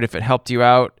episode if it helped you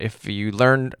out, if you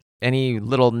learned any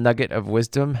little nugget of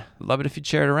wisdom, love it if you'd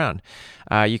share it around.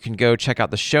 You can go check out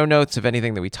the show notes of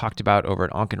anything that we talked about over at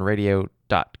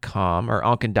onkenradio.com or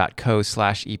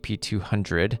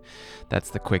onken.co/EP200.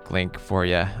 That's the quick link for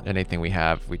you. Anything we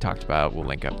talked about, we'll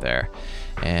link up there.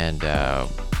 And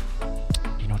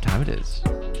you know what time it is.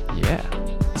 Yeah,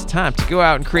 it's time to go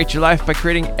out and create your life by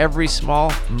creating every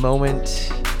small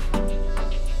moment.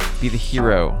 Be the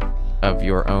hero of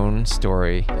your own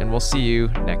story, and we'll see you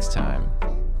next time.